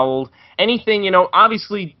 growled. Anything.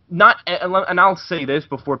 Obviously not. And I'll say this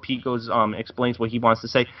before Pete goes. Explains what he wants to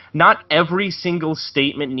say. Not every single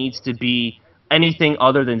statement needs to be anything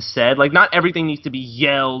other than said. Like not everything needs to be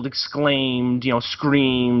yelled, exclaimed,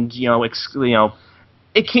 screamed, you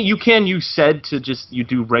can use said to just you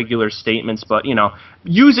do regular statements, but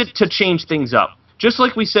use it to change things up. Just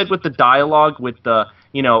like we said with the dialogue, with the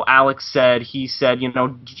Alex said, he said,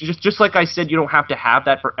 just like I said, you don't have to have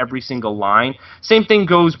that for every single line. Same thing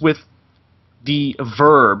goes with the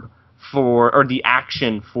verb or the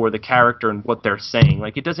action for the character and what they're saying.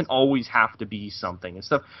 Like it doesn't always have to be something and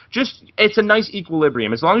stuff. Just it's a nice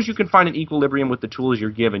equilibrium. As long as you can find an equilibrium with the tools you're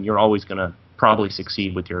given, you're always gonna probably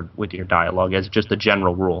succeed with your dialogue as just a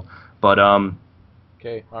general rule. But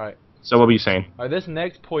Okay, alright. so what were you saying? Alright, this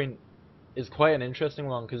next point is quite an interesting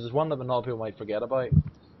one because it's one that a lot of people might forget about.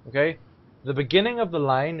 Okay? The beginning of the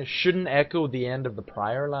line shouldn't echo the end of the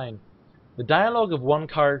prior line. The dialogue of one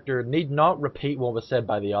character need not repeat what was said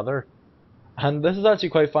by the other. And this is actually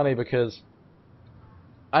quite funny because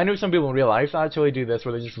I know some people in real life that actually do this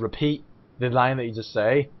where they just repeat the line that you just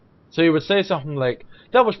say. So you would say something like,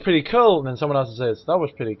 that was pretty cool, and then someone else says, that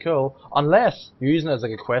was pretty cool, unless you're using it as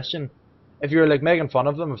like a question. If you're like making fun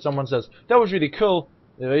of them, if someone says, that was really cool,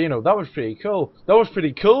 that was pretty cool. That was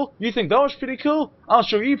pretty cool? You think that was pretty cool? I'll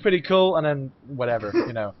show you pretty cool, and then whatever,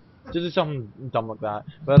 Just do something dumb like that.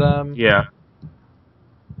 Yeah.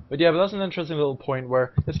 But yeah, but that's an interesting little point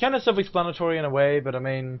where it's kind of self-explanatory in a way, but I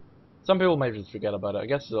mean, some people might just forget about it. I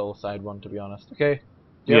guess it's a little side one, to be honest. Okay,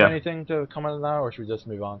 do you have anything to comment on that, or should we just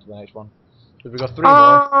move on to the next one? Because we've got 3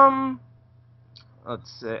 more.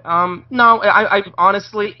 Let's see. No, I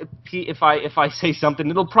honestly, if I say something,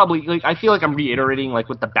 it'll probably I feel like I'm reiterating like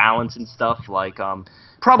with the balance and stuff. Like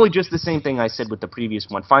probably just the same thing I said with the previous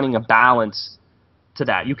one. Finding a balance to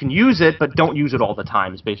that. You can use it, but don't use it all the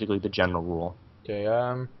time. Is basically the general rule. Okay.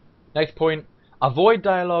 Next point. Avoid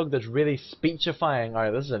dialogue that's really speechifying.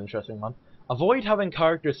 Alright, this is an interesting one. Avoid having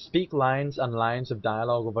characters speak lines and lines of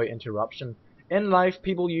dialogue without interruption. In life,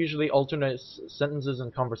 people usually alternate sentences in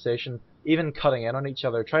conversation, even cutting in on each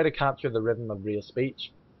other, try to capture the rhythm of real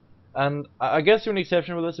speech. And I guess the only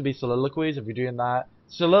exception with this would be soliloquies, if you're doing that.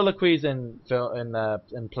 Soliloquies in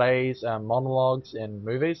plays, monologues in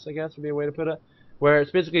movies, I guess would be a way to put it, where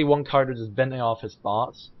it's basically one character just venting off his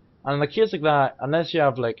thoughts. And in a case like that, unless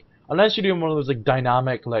you're doing one of those like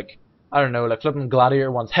dynamic, like I don't know, like flipping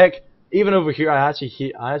gladiator ones. Heck, even over here, I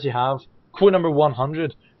actually have quote number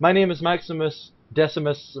 100. My name is Maximus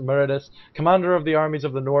Decimus Meritus, commander of the armies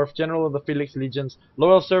of the North, general of the Felix Legions,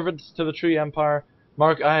 loyal servant to the true empire.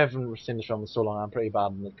 Mark, I haven't seen this film in so long. I'm pretty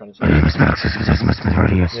bad in the pronunciation. My name is Maximus Decimus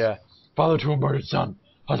Meritus. Yeah, father to a murdered son,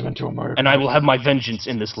 husband to a murdered. And I will have my vengeance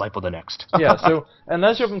in this life or the next. Yeah, so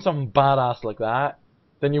unless you're from something badass like that,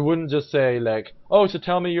 then you wouldn't just say like, oh, so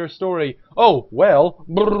tell me your story. Oh, well,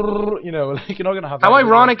 like you're not gonna have. How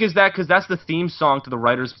ironic is that? Because that's the theme song to the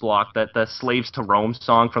writer's block, that the Slaves to Rome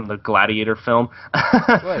song from the Gladiator film.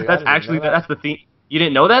 That's actually that's the theme. You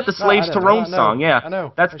didn't know that? The Slaves to Rome song, yeah. I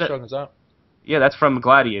know. That's Yeah, that's from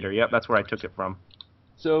Gladiator. Yep, that's where I took it from.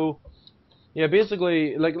 So, yeah,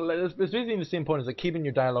 basically, like it's basically the same point as like keeping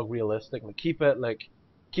your dialogue realistic, like keep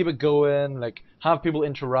it going, like have people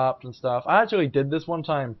interrupt and stuff. I actually did this one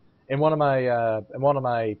time in one of my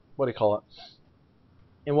what do you call it?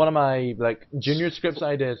 In one of my like junior scripts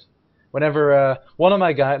I did. Whenever one of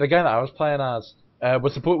the guy that I was playing as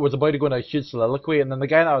was about to go into a huge soliloquy, and then the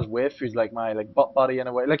guy that I was with, who's like my like butt buddy in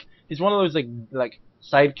a way, like he's one of those like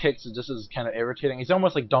sidekicks that just is kind of irritating. He's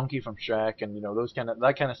almost like Donkey from Shrek, and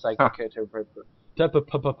that kind of sidekick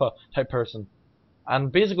type person.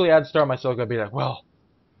 And basically, I'd start myself. I'd be like, well,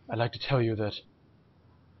 I'd like to tell you that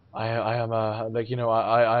I am like, you know,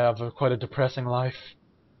 I have quite a depressing life.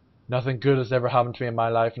 Nothing good has ever happened to me in my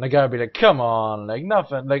life, and the guy would be like, "Come on, like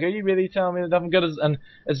nothing. Like, are you really telling me that nothing good is?" And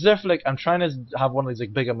it's as if like I'm trying to have one of these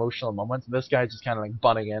like big emotional moments, and this guy's just kind of like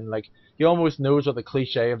butting in, like he almost knows what the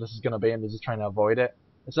cliche of this is gonna be, and he's just trying to avoid it.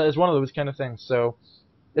 It's one of those kind of things. So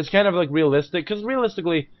it's kind of like realistic, because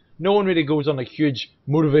realistically, no one really goes on like huge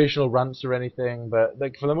motivational rants or anything, but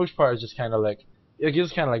like for the most part, it's just kind of like you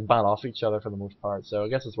just kind of like ban off each other for the most part. So I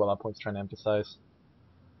guess that's what that point's trying to emphasize.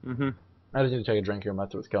 Hmm. I just need to take a drink here, my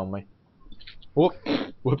throat's killing me. Whoop,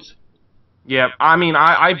 whoops. Yeah, I mean,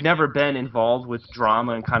 I've never been involved with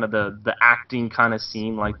drama and kind of the acting kind of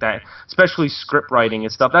scene like that, especially script writing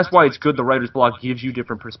and stuff. That's why it's good the writer's block gives you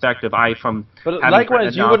different perspective. From But having written a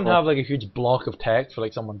likewise, you wouldn't novel. have like a huge block of text for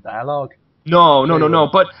like someone's dialogue. No, no, Sure no, you no.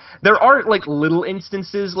 wouldn't. But there are like little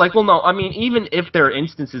instances. Like, well, no. I mean, even if there are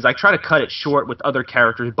instances, I try to cut it short with other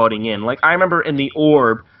characters butting in. Like, I remember in the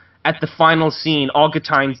Orb, at the final scene,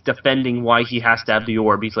 Augutine's defending why he has to have the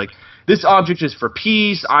Orb. He's like, "This object is for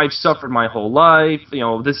peace. I've suffered my whole life. You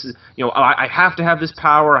know, this is, you know, I have to have this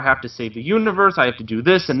power. I have to save the universe. I have to do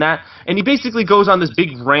this and that." And he basically goes on this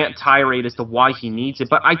big rant tirade as to why he needs it.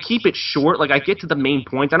 But I keep it short. Like, I get to the main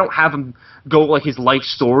point. I don't have him go like his life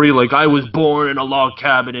story, like I was born in a log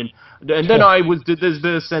cabin and then I was did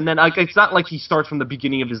this and then like it's not like he starts from the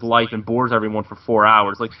beginning of his life and bores everyone for 4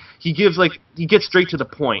 hours. Like he gets straight to the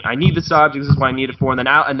point. I need this object. This is what I need it for.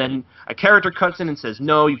 And then a character cuts in and says,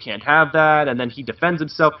 "No, you can't have that." And then he defends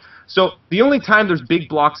himself. So the only time there's big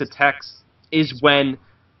blocks of text is when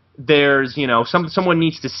there's, you know, someone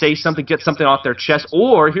needs to say something, get something off their chest,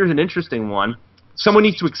 or here's an interesting one. Someone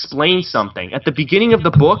needs to explain something. At the beginning of the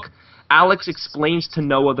book, Alex explains to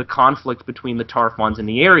Noah the conflict between the Tarfons and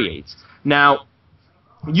the Aereaids. Now,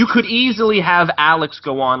 you could easily have Alex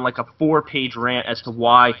go on like a 4-page rant as to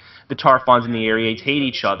why the Tarfons and the Aereaids hate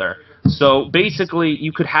each other. So basically,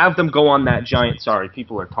 you could have them go on that giant. Sorry,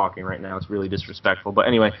 people are talking right now. It's really disrespectful. But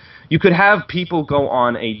anyway, you could have people go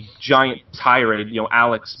on a giant tirade. You know,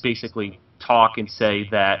 Alex basically talk and say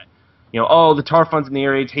that, you know, oh, the Tarfons and the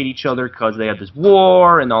Aereaids hate each other because they have this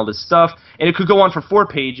war and all this stuff. And it could go on for 4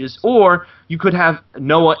 pages, or you could have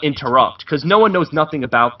Noah interrupt, because Noah knows nothing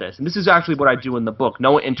about this. And this is actually what I do in the book.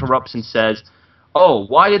 Noah interrupts and says, "Oh,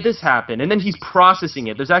 why did this happen?" And then he's processing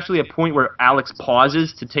it. There's actually a point where Alex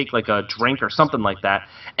pauses to take like a drink or something like that,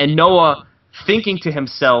 and Noah, thinking to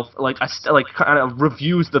himself, like kind of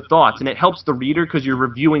reviews the thoughts, and it helps the reader because you're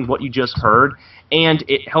reviewing what you just heard, and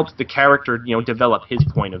it helps the character, you know, develop his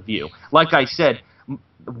point of view. Like I said,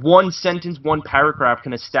 one sentence, one paragraph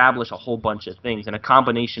can establish a whole bunch of things, and a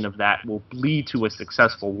combination of that will lead to a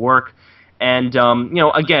successful work. And you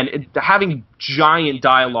know, again, having giant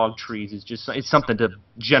dialogue trees is just it's something to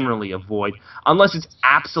generally avoid, unless it's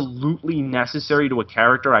absolutely necessary to a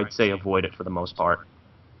character. I'd say avoid it for the most part.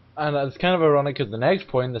 And it's kind of ironic because the next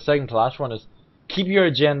point, the second to last one, is keep your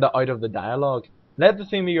agenda out of the dialogue. Let the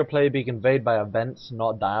theme of your play be conveyed by events,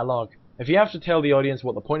 not dialogue. If you have to tell the audience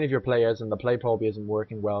what the point of your play is, and the play probably isn't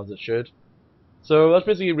working well as it should. So that's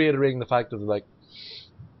basically reiterating the fact of like,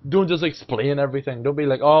 don't just explain everything. Don't be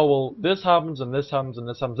like, oh well, this happens and this happens and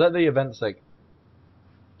this happens. Let the events like,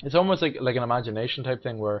 it's almost like an imagination type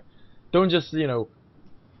thing where, don't just, you know,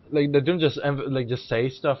 like don't just like just say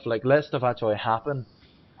stuff. Like let stuff actually happen,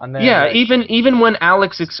 and then Yeah, like even when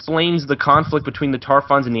Alex explains the conflict between the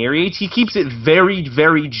Tarfons and the Aereaids, he keeps it very,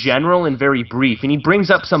 very general and very brief, and he brings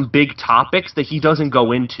up some big topics that he doesn't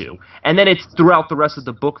go into. And then it's throughout the rest of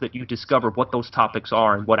the book that you discover what those topics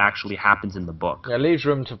are and what actually happens in the book. yeah, it leaves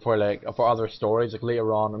room to for like for other stories like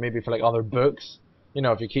later on, or maybe for like other books. You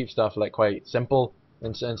know, if you keep stuff like quite simple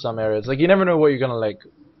in some areas, like you never know what you're gonna like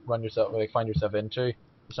run yourself like find yourself into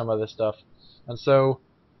some of this stuff, and so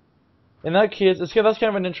in that case, that's kind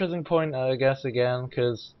of an interesting point, I guess, again,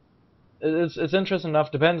 because it's interesting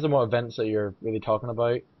enough. Depends on what events that you're really talking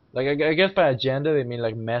about. Like I guess by agenda they mean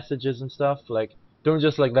like messages and stuff. Like don't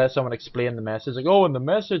just like let someone explain the message. Like oh, and the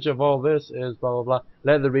message of all this is blah blah blah.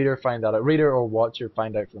 Let the reader find out. Reader or watcher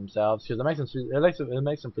find out for themselves because it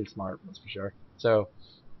makes them feel smart. That's for sure. So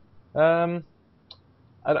um,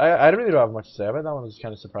 I really don't have much to say about that one. It's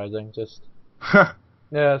kind of surprising. Just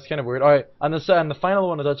yeah, it's kind of weird. All right, and the final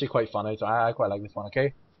one is actually quite funny. So I quite like this one.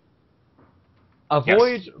 Okay. Yes.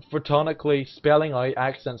 Avoid photonically spelling out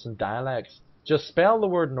accents and dialects. Just spell the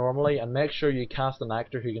word normally and make sure you cast an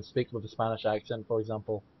actor who can speak with a Spanish accent, for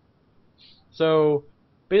example. So,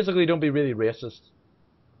 basically don't be really racist.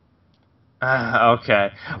 Okay.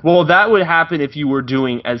 Well, that would happen if you were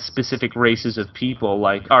doing as specific races of people.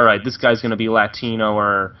 Like, all right, this guy's gonna be Latino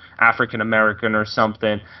or African American or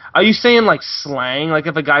something. Are you saying like slang? Like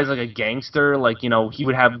if a guy's like a gangster, like he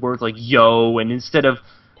would have words like yo, and instead of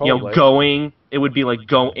Probably. going, it would be like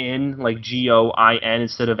go in, like GOIN.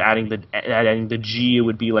 Instead of adding the G, it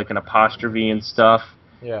would be like an apostrophe and stuff,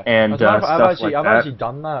 Yeah. and As a matter of fact, stuff like I've that. actually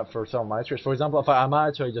done that for some of my scripts. For example, if I might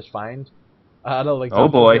actually just find a little Oh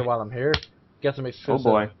example here boy. while I'm here, get some Oh exclusive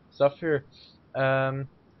boy. stuff here. Um,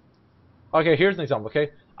 okay, here's an example. Okay,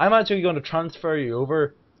 I'm actually going to transfer you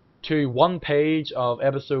over to one page of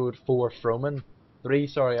episode 4 Froman. 3,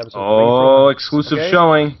 sorry, episode 3 Oh, Froman. exclusive Okay,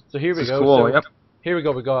 showing. so here we This is go. cool. So Yep. here we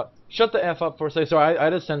go. We got shut the f up for a second. So I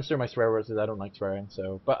just censor my swear words because I don't like swearing.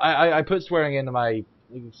 So, but I put swearing into my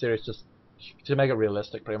series just to make it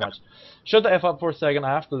realistic, pretty much. Shut the f up for a second. I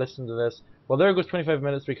have to listen to this. Well, there goes 25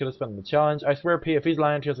 minutes we could have spent in the challenge. I swear, P, if he's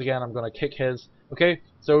lying to us again, I'm gonna kick his. Okay,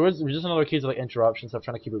 so it was just another case of like interruptions. So I'm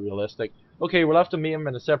trying to keep it realistic. Okay, we'll have to meet him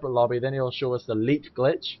in a separate lobby. Then he'll show us the leet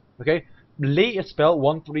glitch. Okay, leet is spelled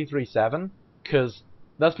 1337 because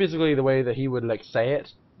that's basically the way that he would like say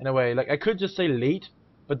it. In a way, like I could just say leet,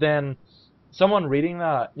 but then someone reading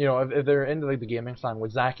that, if they're into like the gaming slang,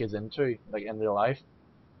 which Zach is into, like in real life,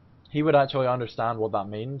 he would actually understand what that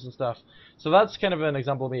means and stuff. So that's kind of an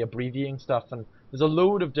example of me abbreviating stuff, and there's a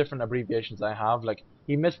load of different abbreviations I have. Like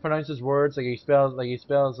he mispronounces words, like he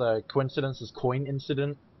spells coincidence as coin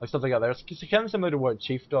incident, like stuff like that. It's kind of similar to what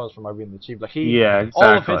Chief does from Being the Chief. Like Yeah, all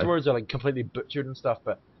of his exactly. words are like completely butchered and stuff,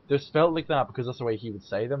 but they're spelled like that because that's the way he would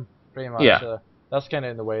say them, pretty much. Yeah. That's kind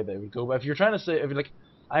of in the way they would go. But if you're trying to say, if you're like,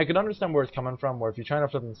 I can understand where it's coming from. Where if you're trying to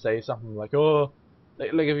flip and say something like, oh,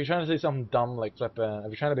 like if you're trying to say something dumb like flipping, if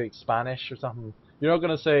you're trying to be Spanish or something, you're not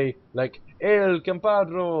gonna say like el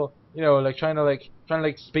compadro, like trying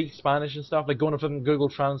to speak Spanish and stuff, like going to flipping Google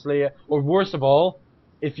Translate, or worst of all,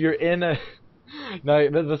 if you're in a now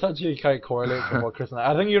that's actually quite correlates with what Chris and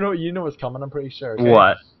I think you know what's coming. I'm pretty sure. Okay,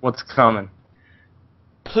 What? What's coming?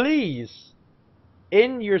 please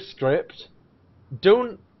in your script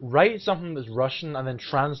don't write something that's Russian and then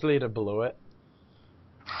translate it below it.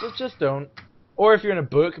 Just don't. Or if you're in a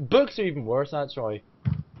book, books are even worse actually.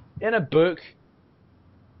 In a book,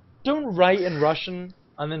 don't write in Russian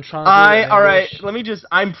and then translate it in Alright, English. let me just,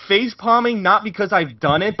 I'm face palming not because I've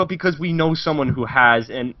done it, but because we know someone who has,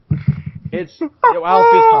 and... It's,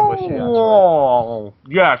 I'll face palm with you actually. Oh,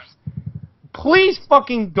 yes. Please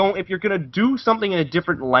fucking don't, if you're gonna do something in a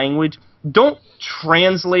different language, don't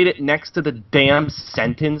translate it next to the damn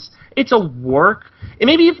sentence. It's a work. And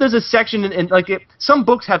maybe if there's a section, some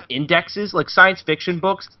books have indexes, like science fiction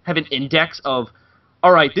books have an index of,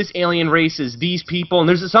 alright, this alien race is these people,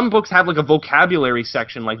 and some books have like a vocabulary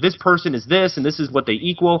section, like this person is this, and this is what they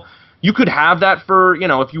equal. You could have that for,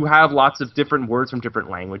 if you have lots of different words from different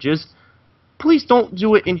languages. Please don't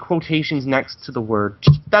do it in quotations next to the word.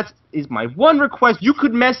 That is my one request. You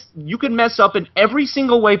could mess up in every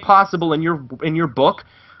single way possible in your book.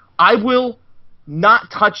 I will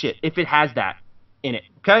not touch it if it has that in it.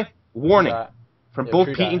 Okay? Warning from both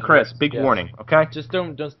True Pete that. and Chris. Big Yes. warning. Okay? Just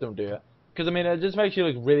don't do it. Because I mean, it just makes you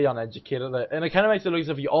look really uneducated, and it kind of makes it look as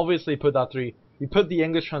if you obviously put that through. You put the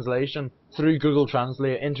English translation through Google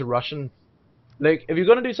Translate into Russian. Like, if you're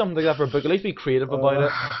going to do something like that for a book, at least be creative about it.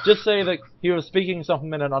 Just say that he was speaking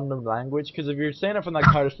something in an unknown language, because if you're saying it from that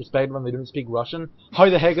character's perspective and they don't speak Russian, how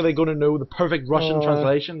the heck are they going to know the perfect Russian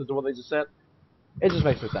translation to what they just said? It just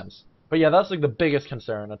makes no sense. But yeah, that's like the biggest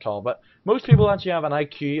concern at all. But most people actually have an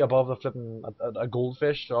IQ above the flipping a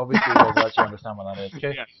goldfish, so obviously you guys actually understand what that is,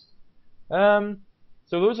 okay?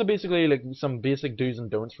 So those are basically like some basic do's and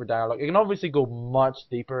don'ts for dialogue. You can obviously go much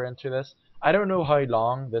deeper into this. I don't know how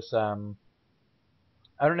long this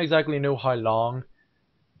I don't exactly know how long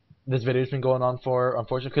this video's been going on for,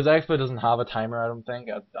 unfortunately, because Expo doesn't have a timer. I don't think.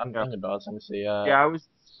 I think it does. Let me see. Yeah,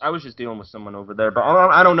 I was just dealing with someone over there, but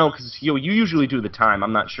I don't know because you usually do the time.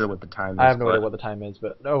 I'm not sure what the time is. I have no idea what the time is,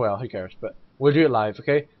 but oh well, who cares? But we'll do it live,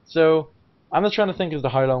 okay? So I'm just trying to think as to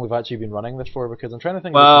how long we've actually been running this for, because I'm trying to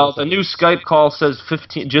think. Well, the new Skype call says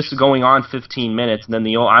 15, just going on 15 minutes, and then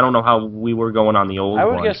the old, I don't know how we were going on the old one. I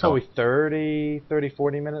would guess probably 30,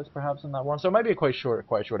 40 minutes perhaps in that one. So it might be a quite short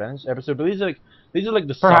episode. But these are like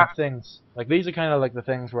the sub things. Like these are kind of like the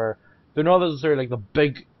things where they're not necessarily like the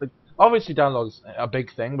big. Like, obviously, dialogue's a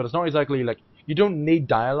big thing, but it's not exactly like you don't need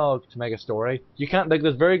dialogue to make a story. You can't like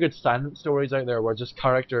there's very good silent stories out there where just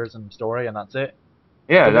characters and story and that's it.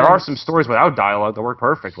 Yeah, there are some stories without dialogue that work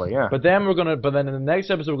perfectly, yeah. But then in the next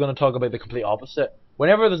episode we're gonna talk about the complete opposite.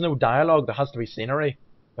 Whenever there's no dialogue, there has to be scenery.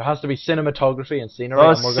 There has to be cinematography and scenery, The and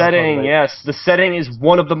we're going to talk setting, about. yes. The setting is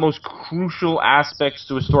one of the most crucial aspects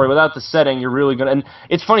to a story. Without the setting, you're really gonna... And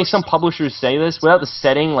it's funny, some publishers say this. Without the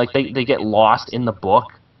setting, like, they get lost in the book.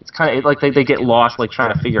 It's kind of like they get lost, like,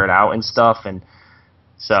 trying to figure it out and stuff. And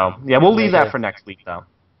so, yeah, we'll leave that for next week, though.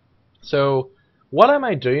 So, what I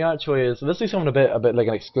might do, actually, is... This is something a bit like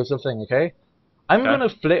an exclusive thing, okay? I'm going to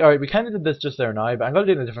flip... Alright, we kind of did this just there now, but I'm going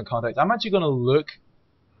to do it in a different context. I'm actually going to look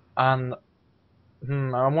and...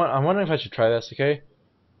 I'm wondering if I should try this, okay?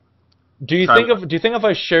 Do you think if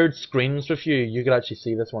I shared screens with you, you could actually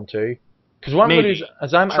see this one too? Because what I'm going to do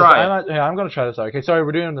is, I'm going to try this out. Okay, sorry,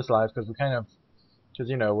 we're doing this live because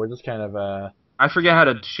you know, we're just kind of I forget how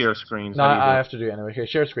to share screens. No, I have to do it anyway. Okay,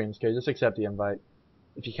 share screens. Okay, just accept the invite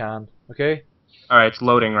if you can. Okay. All right, it's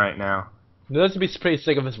loading right now. This would be pretty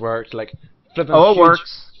sick if this worked. Like flipping. Oh, it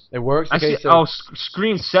works. It works. Okay, I see, oh,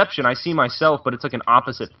 screenception. I see myself, but it's like an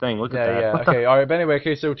opposite thing. Look at that. Yeah. Okay. All right. But anyway,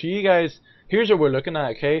 okay. So to you guys, here's what we're looking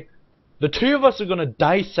at. Okay. The two of us are going to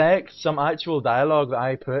dissect some actual dialogue that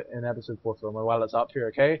I put in episode 4 filmer while it's up here,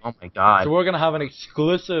 okay? Oh my god. So we're going to have an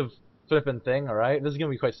exclusive flipping thing, alright? This is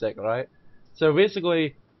going to be quite sick, alright? So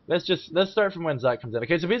basically, let's start from when Zach comes in.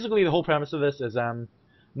 Okay, so basically the whole premise of this is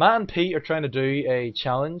Matt and Pete are trying to do a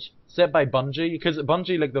challenge set by Bungie, because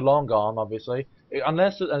Bungie, like, they're long gone, obviously.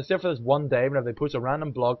 Except for this one day, whenever they post a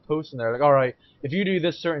random blog post and they're like, alright, if you do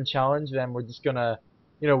this certain challenge, then we're just gonna...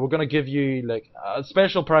 You know, we're gonna give you like a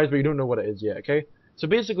special prize, but you don't know what it is yet. Okay, so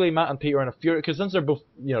basically, Matt and Pete are in a fury because since they're both,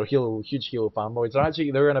 you know, huge Halo fanboys,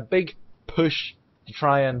 they're in a big push to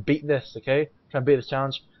try and beat this. Okay, try and beat this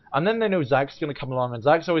challenge, and then they know Zach's gonna come along, and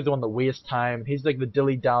Zach's always the one that wastes time. He's like the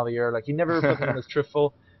dilly-dallyer, like he never fucking is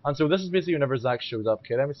truthful. And so this is basically whenever Zach shows up.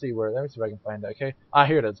 Okay, let me see if I can find it. Okay,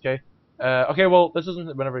 here it is. Okay. Okay, well, this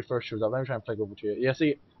isn't whenever he first shows up. Let me try and flick over to it. Yeah,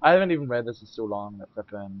 see, I haven't even read this in so long that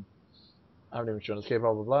flipping. I haven't even shown this. Okay,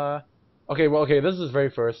 blah blah blah. Okay, well, okay, this is his very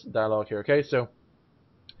first dialogue here. Okay, so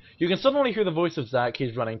you can suddenly hear the voice of Zach.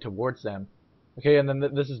 He's running towards them. Okay, and then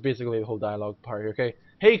this is basically the whole dialogue part here. Okay,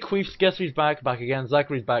 hey Queefs, guess who's back again?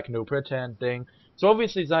 Zachary's back. No pretending. So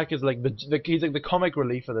obviously Zach is like he's like the comic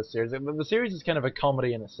relief of the series. The series is kind of a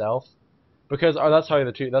comedy in itself. Because that's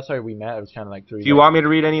how we met. It was kind of like through. Do you want me to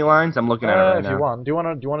read any lines? I'm looking at it right if now. you want. Do you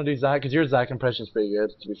want to do Zach? Because your Zach impression's pretty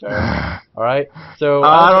good, to be fair. All right. So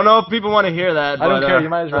I don't know if people want to hear that. But, I don't care. You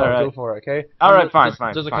might as well go for it. Okay. All right. Fine.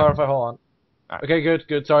 Just to clarify. Hold on. Right. Okay.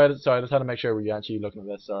 Good. Sorry. I just had to make sure we're actually looking at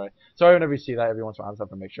this. Sorry. Whenever you see that, every once in a while, I just have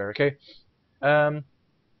to make sure. Okay.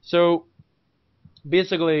 So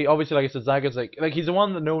basically, obviously, like I said, Zach is like he's the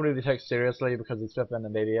one that no one really takes seriously because he's flipping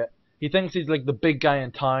an idiot. He thinks he's like the big guy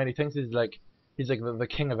in town. He thinks he's like the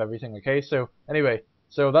king of everything, okay? So, anyway,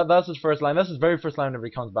 so that's his first line. That's his very first line whenever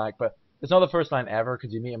he comes back, but it's not the first line ever,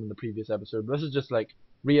 because you meet him in the previous episode. But this is just, like,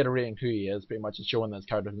 reiterating who he is, pretty much, and showing that his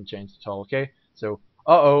character hasn't changed at all, okay? So,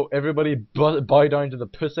 everybody bow down to the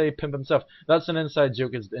pussy pimp himself. That's an inside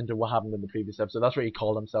joke into what happened in the previous episode. That's what he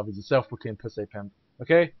called himself. He's a self-proclaimed pussy pimp,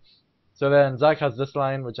 okay? So then, Zach has this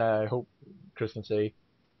line, which I hope Chris can see.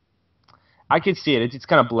 I can see it. It's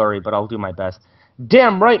kind of blurry, but I'll do my best.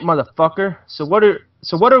 Damn right, motherfucker. So what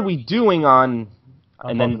are we doing on?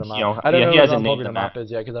 And then the map. you know, I don't know he what hasn't named the map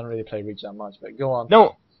is yet because I don't really play Reach that much. But go on.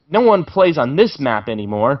 No one plays on this map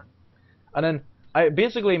anymore. And then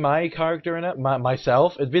basically my character in it,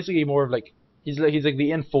 myself, is basically more of like he's like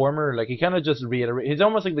the informer. Like he kind of just reiterate. He's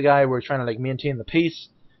almost like the guy we're trying to like maintain the peace.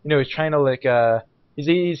 You know, he's trying to like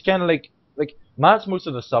he's kind of like Matt's most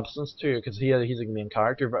of the substance too because he's like the main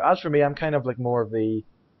character. But as for me, I'm kind of like more of the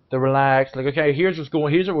relaxed, like, okay, here's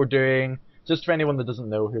what we're doing, just for anyone that doesn't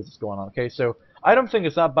know, here's what's going on, okay? So, I don't think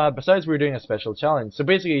it's that bad, besides we're doing a special challenge. So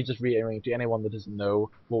basically, he's just reiterating to anyone that doesn't know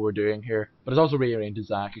what we're doing here, but it's also reiterating to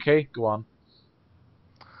Zach, okay? Go on.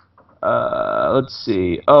 Let's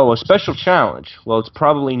see. Oh, a special challenge. Well, it's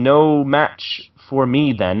probably no match for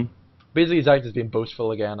me, then. Basically, Zach is being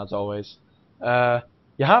boastful again, as always.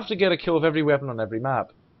 You have to get a kill with every weapon on every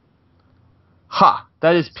map. Ha!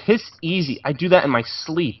 That is pissed easy. I do that in my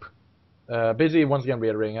sleep. Basically, once again,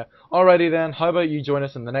 reiterating it. Alrighty then, how about you join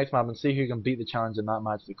us in the next map and see who can beat the challenge in that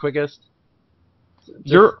match the quickest?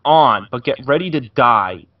 You're on, but get ready to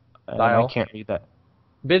die. I can't read that.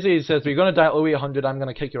 Basically, it says, we're going to dial OE100, I'm going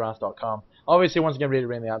to kick your ass.com. Obviously, once again,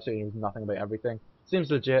 reiterating the absolutely knows nothing about everything. Seems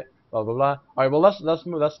legit, blah blah blah. Alright, well,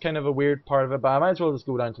 that's kind of a weird part of it, but I might as well just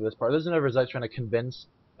go down to this part. This is whenever Zach's trying to convince...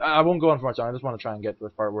 I won't go on for much, I just want to try and get to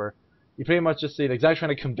this part where you pretty much just see like Zach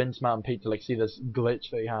trying to convince Matt and Pete to like see this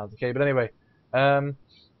glitch that he has. Okay, but anyway,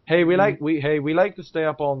 hey, we like to stay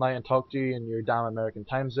up all night and talk to you in your damn American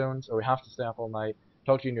time zones, or we have to stay up all night,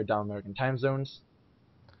 talk to you in your damn American time zones.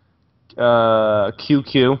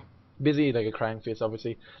 QQ. Busy like a crying face,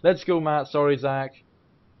 obviously. Let's go, Matt. Sorry, Zach.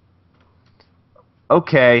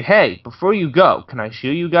 Okay, hey, before you go, can I show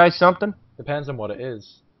you guys something? Depends on what it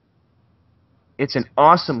is. It's an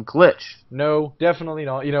awesome glitch. No, definitely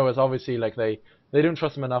not. You know, it's obviously like they don't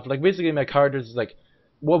trust him enough. Like basically, my characters is like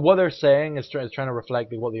what they're saying is trying to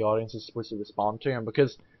reflect like what the audience is supposed to respond to, and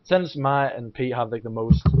because since Matt and Pete have like the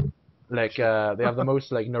most like they have the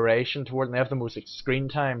most like narration toward, and they have the most like screen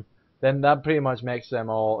time, then that pretty much makes them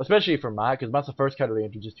all, especially for Matt, because Matt's the first character they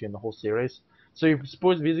introduced to you in the whole series. So you're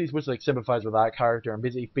basically supposed to like sympathize with that character and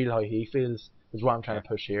basically feel how he feels is what I'm trying to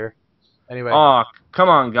push here. Anyway. Aw, come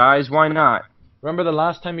on, guys, why not? Remember the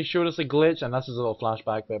last time he showed us a glitch, and that's his little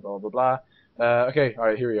flashback bit, blah blah blah. Okay,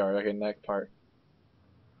 alright, here we are. Okay, next part.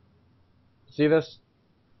 See this?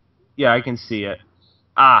 Yeah, I can see it.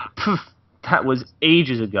 Ah, poof, that was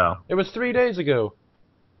ages ago. It was 3 days ago.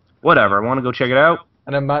 Whatever, want to go check it out?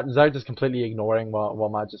 And then Zach just completely ignoring what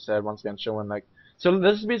Matt just said, once again showing like... So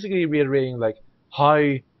this is basically reiterating like how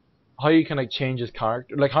you can like change his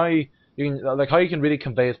character, like how you can really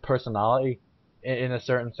convey his personality in a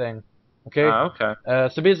certain thing. Okay. Okay.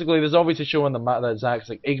 So basically, there's obviously showing that Zach's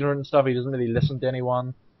like ignorant and stuff. He doesn't really listen to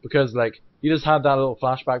anyone because like you just had that little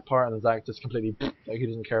flashback part, and Zach just completely like he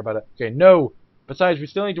doesn't care about it. Okay, no. Besides, we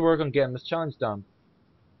still need to work on getting this challenge done.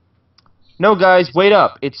 No, guys, wait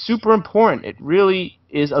up. It's super important. It really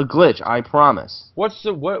is a glitch, I promise. What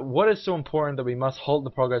is so important that we must halt the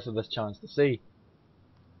progress of this challenge to see?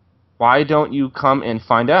 Why don't you come and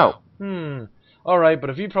find out? Alright, but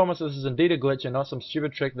if you promise this is indeed a glitch and not some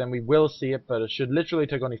stupid trick, then we will see it, but it should literally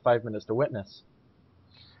take only 5 minutes to witness.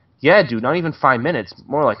 Yeah, dude, not even 5 minutes.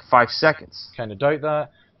 More like 5 seconds. Kinda doubt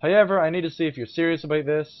that. However, I need to see if you're serious about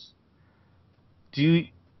this.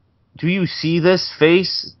 Do you see this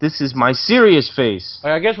face? This is my serious face.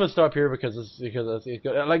 I guess we'll stop here because it's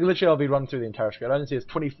like literally I'll be running through the entire script. I didn't see it's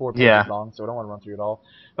 24 pages long, so I don't want to run through it all.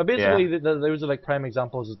 But basically, those are like prime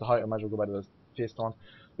examples as to how I might as well go back to this face on.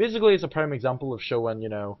 Basically, it's a prime example of showing, you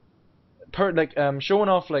know, showing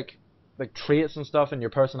off like traits and stuff in your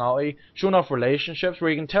personality, showing off relationships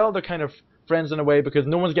where you can tell they're kind of friends in a way because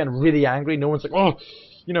no one's getting really angry. No one's like, oh,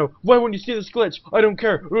 you know, why won't you see this glitch? I don't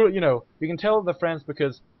care. You know, you can tell they're friends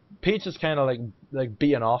because Peach is kind of like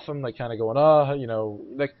beating off him, like kind of going, oh, you know,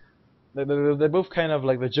 like they're both kind of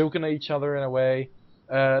like they're joking at each other in a way.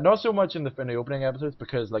 Not so much in the opening episodes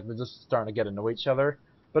because like they're just starting to get to know each other.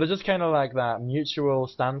 But it's just kind of like that mutual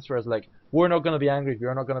stance where it's like, we're not going to be angry if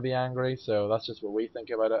you're not going to be angry, so that's just what we think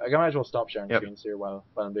about it. I might as well stop sharing screens here while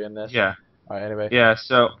I'm doing this. Yeah. Alright, anyway. Yeah,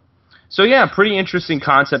 so yeah, pretty interesting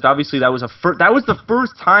concept. Obviously, that was the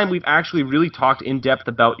first time we've actually really talked in depth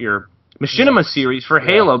about your Machinima series for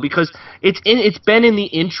Halo because it's been in the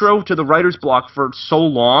intro to the writer's block for so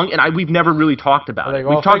long, and we've never really talked about it.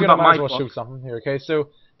 We've talked about my book. Show something here, okay? So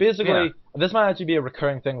basically, this might actually be a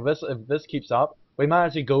recurring thing. If this keeps up, we might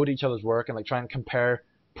actually go to each other's work and like try and compare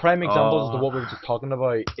prime examples as to what we were just talking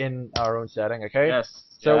about in our own setting, okay? Yes.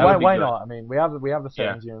 So why not? I mean, we have the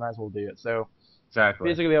settings here, we might as well do it. So exactly.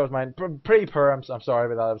 Basically, that was mine. Pretty poor. I'm sorry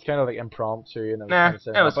about that. It was kind of like impromptu, and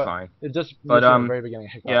that was fine. It just at the very beginning.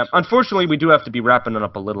 Yeah. Unfortunately, we do have to be wrapping it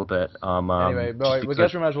up a little bit. Anyway, but we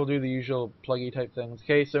guess we might as well do the usual pluggy type things.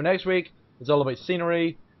 Okay, so next week is all about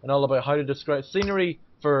scenery and all about how to describe scenery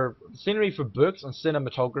for books and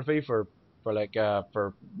cinematography for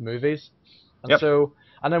movies. And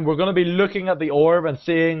and then we're going to be looking at the orb and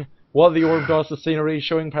seeing what the orb does to scenery,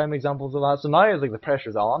 showing prime examples of that. So now it's like the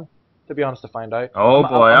pressure's on, to be honest, to find out. Oh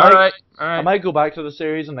boy! All right. I might go back to the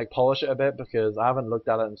series and like polish it a bit because I haven't looked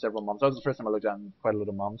at it in several months. That was the first time I looked at it in quite a lot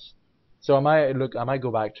of months. So I might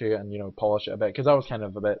go back to it and polish it a bit because that was kind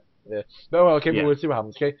of a bit. But well, okay, but we'll see what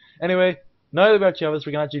happens. Okay. Anyway, now that we actually have this,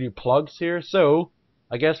 we can actually do plugs here. So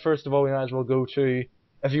I guess first of all, we might as well go to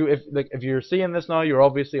if you're seeing this now, you're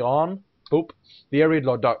obviously on.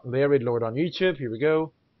 TheAireaidLord on YouTube. Here we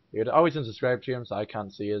go. You always subscribe to him, so I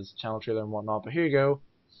can't see his channel trailer and whatnot. But here you go.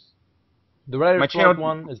 The Writer's Blog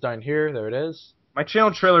one is down here. There it is. My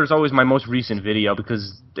channel trailer is always my most recent video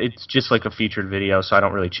because it's just like a featured video, so I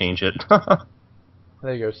don't really change it.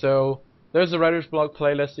 There you go. So there's the Writer's Blog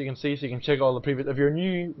playlist you can see, so you can check all the previous. If you're a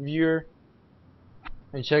new viewer,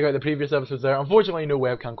 and check out the previous episodes there. Unfortunately, no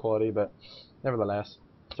webcam quality, but nevertheless.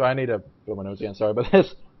 So I need to blow my nose again. Sorry about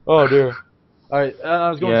this. Oh dear. Alright, I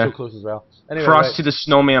was going so close as well. Anyway, Frosty the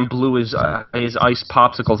Snowman blew his ice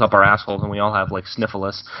popsicles up our assholes, and we all have like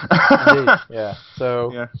sniffles. Indeed, yeah.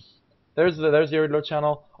 So there's the TheAireaidLord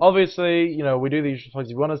channel. Obviously, we do these plugs.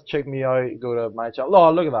 If you want to check me out, go to my channel.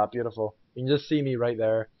 Oh, look at that, beautiful. You can just see me right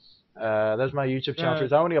there. There's my YouTube channel.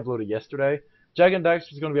 I only uploaded yesterday. Jag and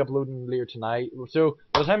Dexter is going to be uploading later tonight. So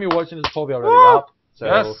by the time you're watching this, it's probably already up. So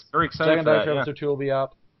yes, very check excited it for out. that. Yeah. Episode 2 will be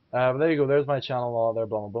up. But there you go. There's my channel all there.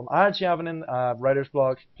 Blah blah blah. I actually have an writer's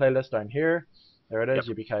block playlist down here. There it is.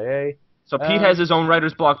 Yep. UBKA. So Pete has his own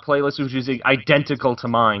writer's block playlist, which is identical to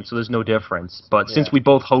mine, so there's no difference. But Yeah. since we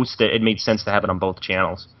both host it, it made sense to have it on both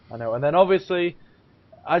channels. I know. And then obviously,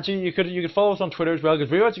 actually, you could follow us on Twitter as well,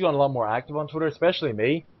 because we've actually gotten a lot more active on Twitter, especially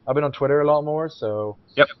me. I've been on Twitter a lot more, so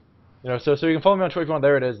Yep. you know, so you can follow me on Twitter if you want.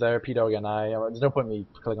 There it is, there, PDog and I. There's no point in me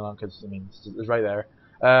clicking on because I mean it's right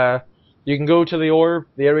there. You can go to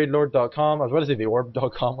TheAireaidLord.com. I was about to say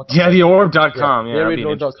TheOrb.com. Yeah, TheOrb.com. Yeah,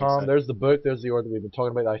 TheAireaidLord.com. There's the book. There's the orb that we've been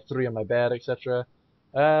talking about. I threw on my bed, etc.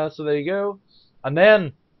 So there you go. And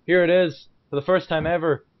then here it is for the first time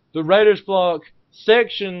ever, the writer's block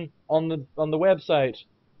section on the website.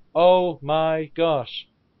 Oh my gosh.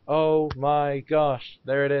 Oh my gosh.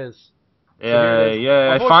 There it is.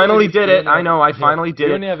 Yeah, I finally did it. I know, I finally did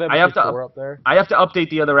we it. only have I have episode to 4 up there. I have to update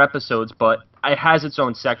the other episodes, but it has its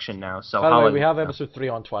own section now. So by the way, we have episode 3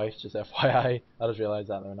 on twice, just FYI. I just realized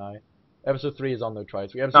that there now. Episode 3 is on there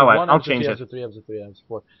twice. We have episode 1, I'll episode change 2, it. episode 3, episode 3, episode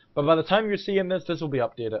 4. But by the time you're seeing this will be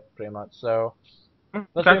updated pretty much. So that's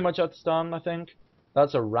Okay. pretty much us done, I think.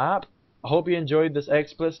 That's a wrap. I hope you enjoyed this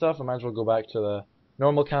XSplit stuff. I might as well go back to the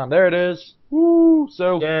normal cam. There it is. Woo!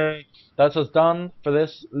 So Yay. that's us done for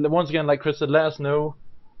this. Once again, like Chris said, let us know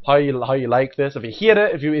how you like this. If you hate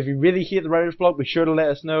it, if you really hate the writer's block, be sure to let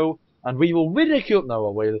us know, and we will ridicule.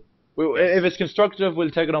 No, we'll if it's constructive,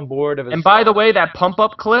 we'll take it on board. If it's, And by the way, that pump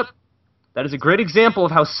up clip, that is a great example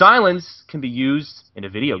of how silence can be used in a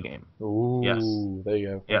video game. ooh, Yes. there you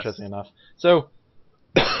go. Yes. Interesting enough. So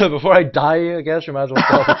before I die, I guess we might as well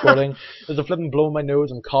stop recording. There's a flipping blow in my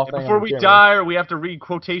nose. I'm coughing. Before we die, or we have to read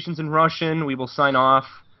quotations in Russian, we will sign off.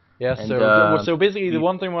 Yeah. And, So basically, the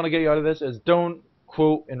one thing we want to get you out of this is don't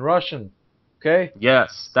quote in Russian. Okay.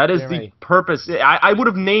 Yes, that is Hear the me. purpose. I would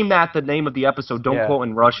have named that the name of the episode, Don't Yeah. Quote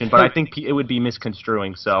in Russian, but I think it would be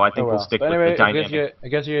misconstruing, so I think we'll stick But with anyway, the dynamic. I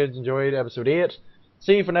guess you enjoyed episode 8.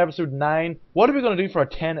 See you for episode 9. What are we going to do for our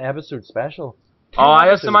 10 episode special? 10 I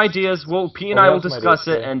have some episodes. ideas. Pete and Oh, I we will have some discuss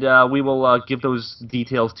ideas, it, and we will give those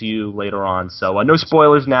details to you later on. So no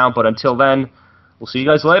spoilers now, but until then, we'll see you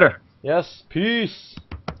guys later. Yes. Peace.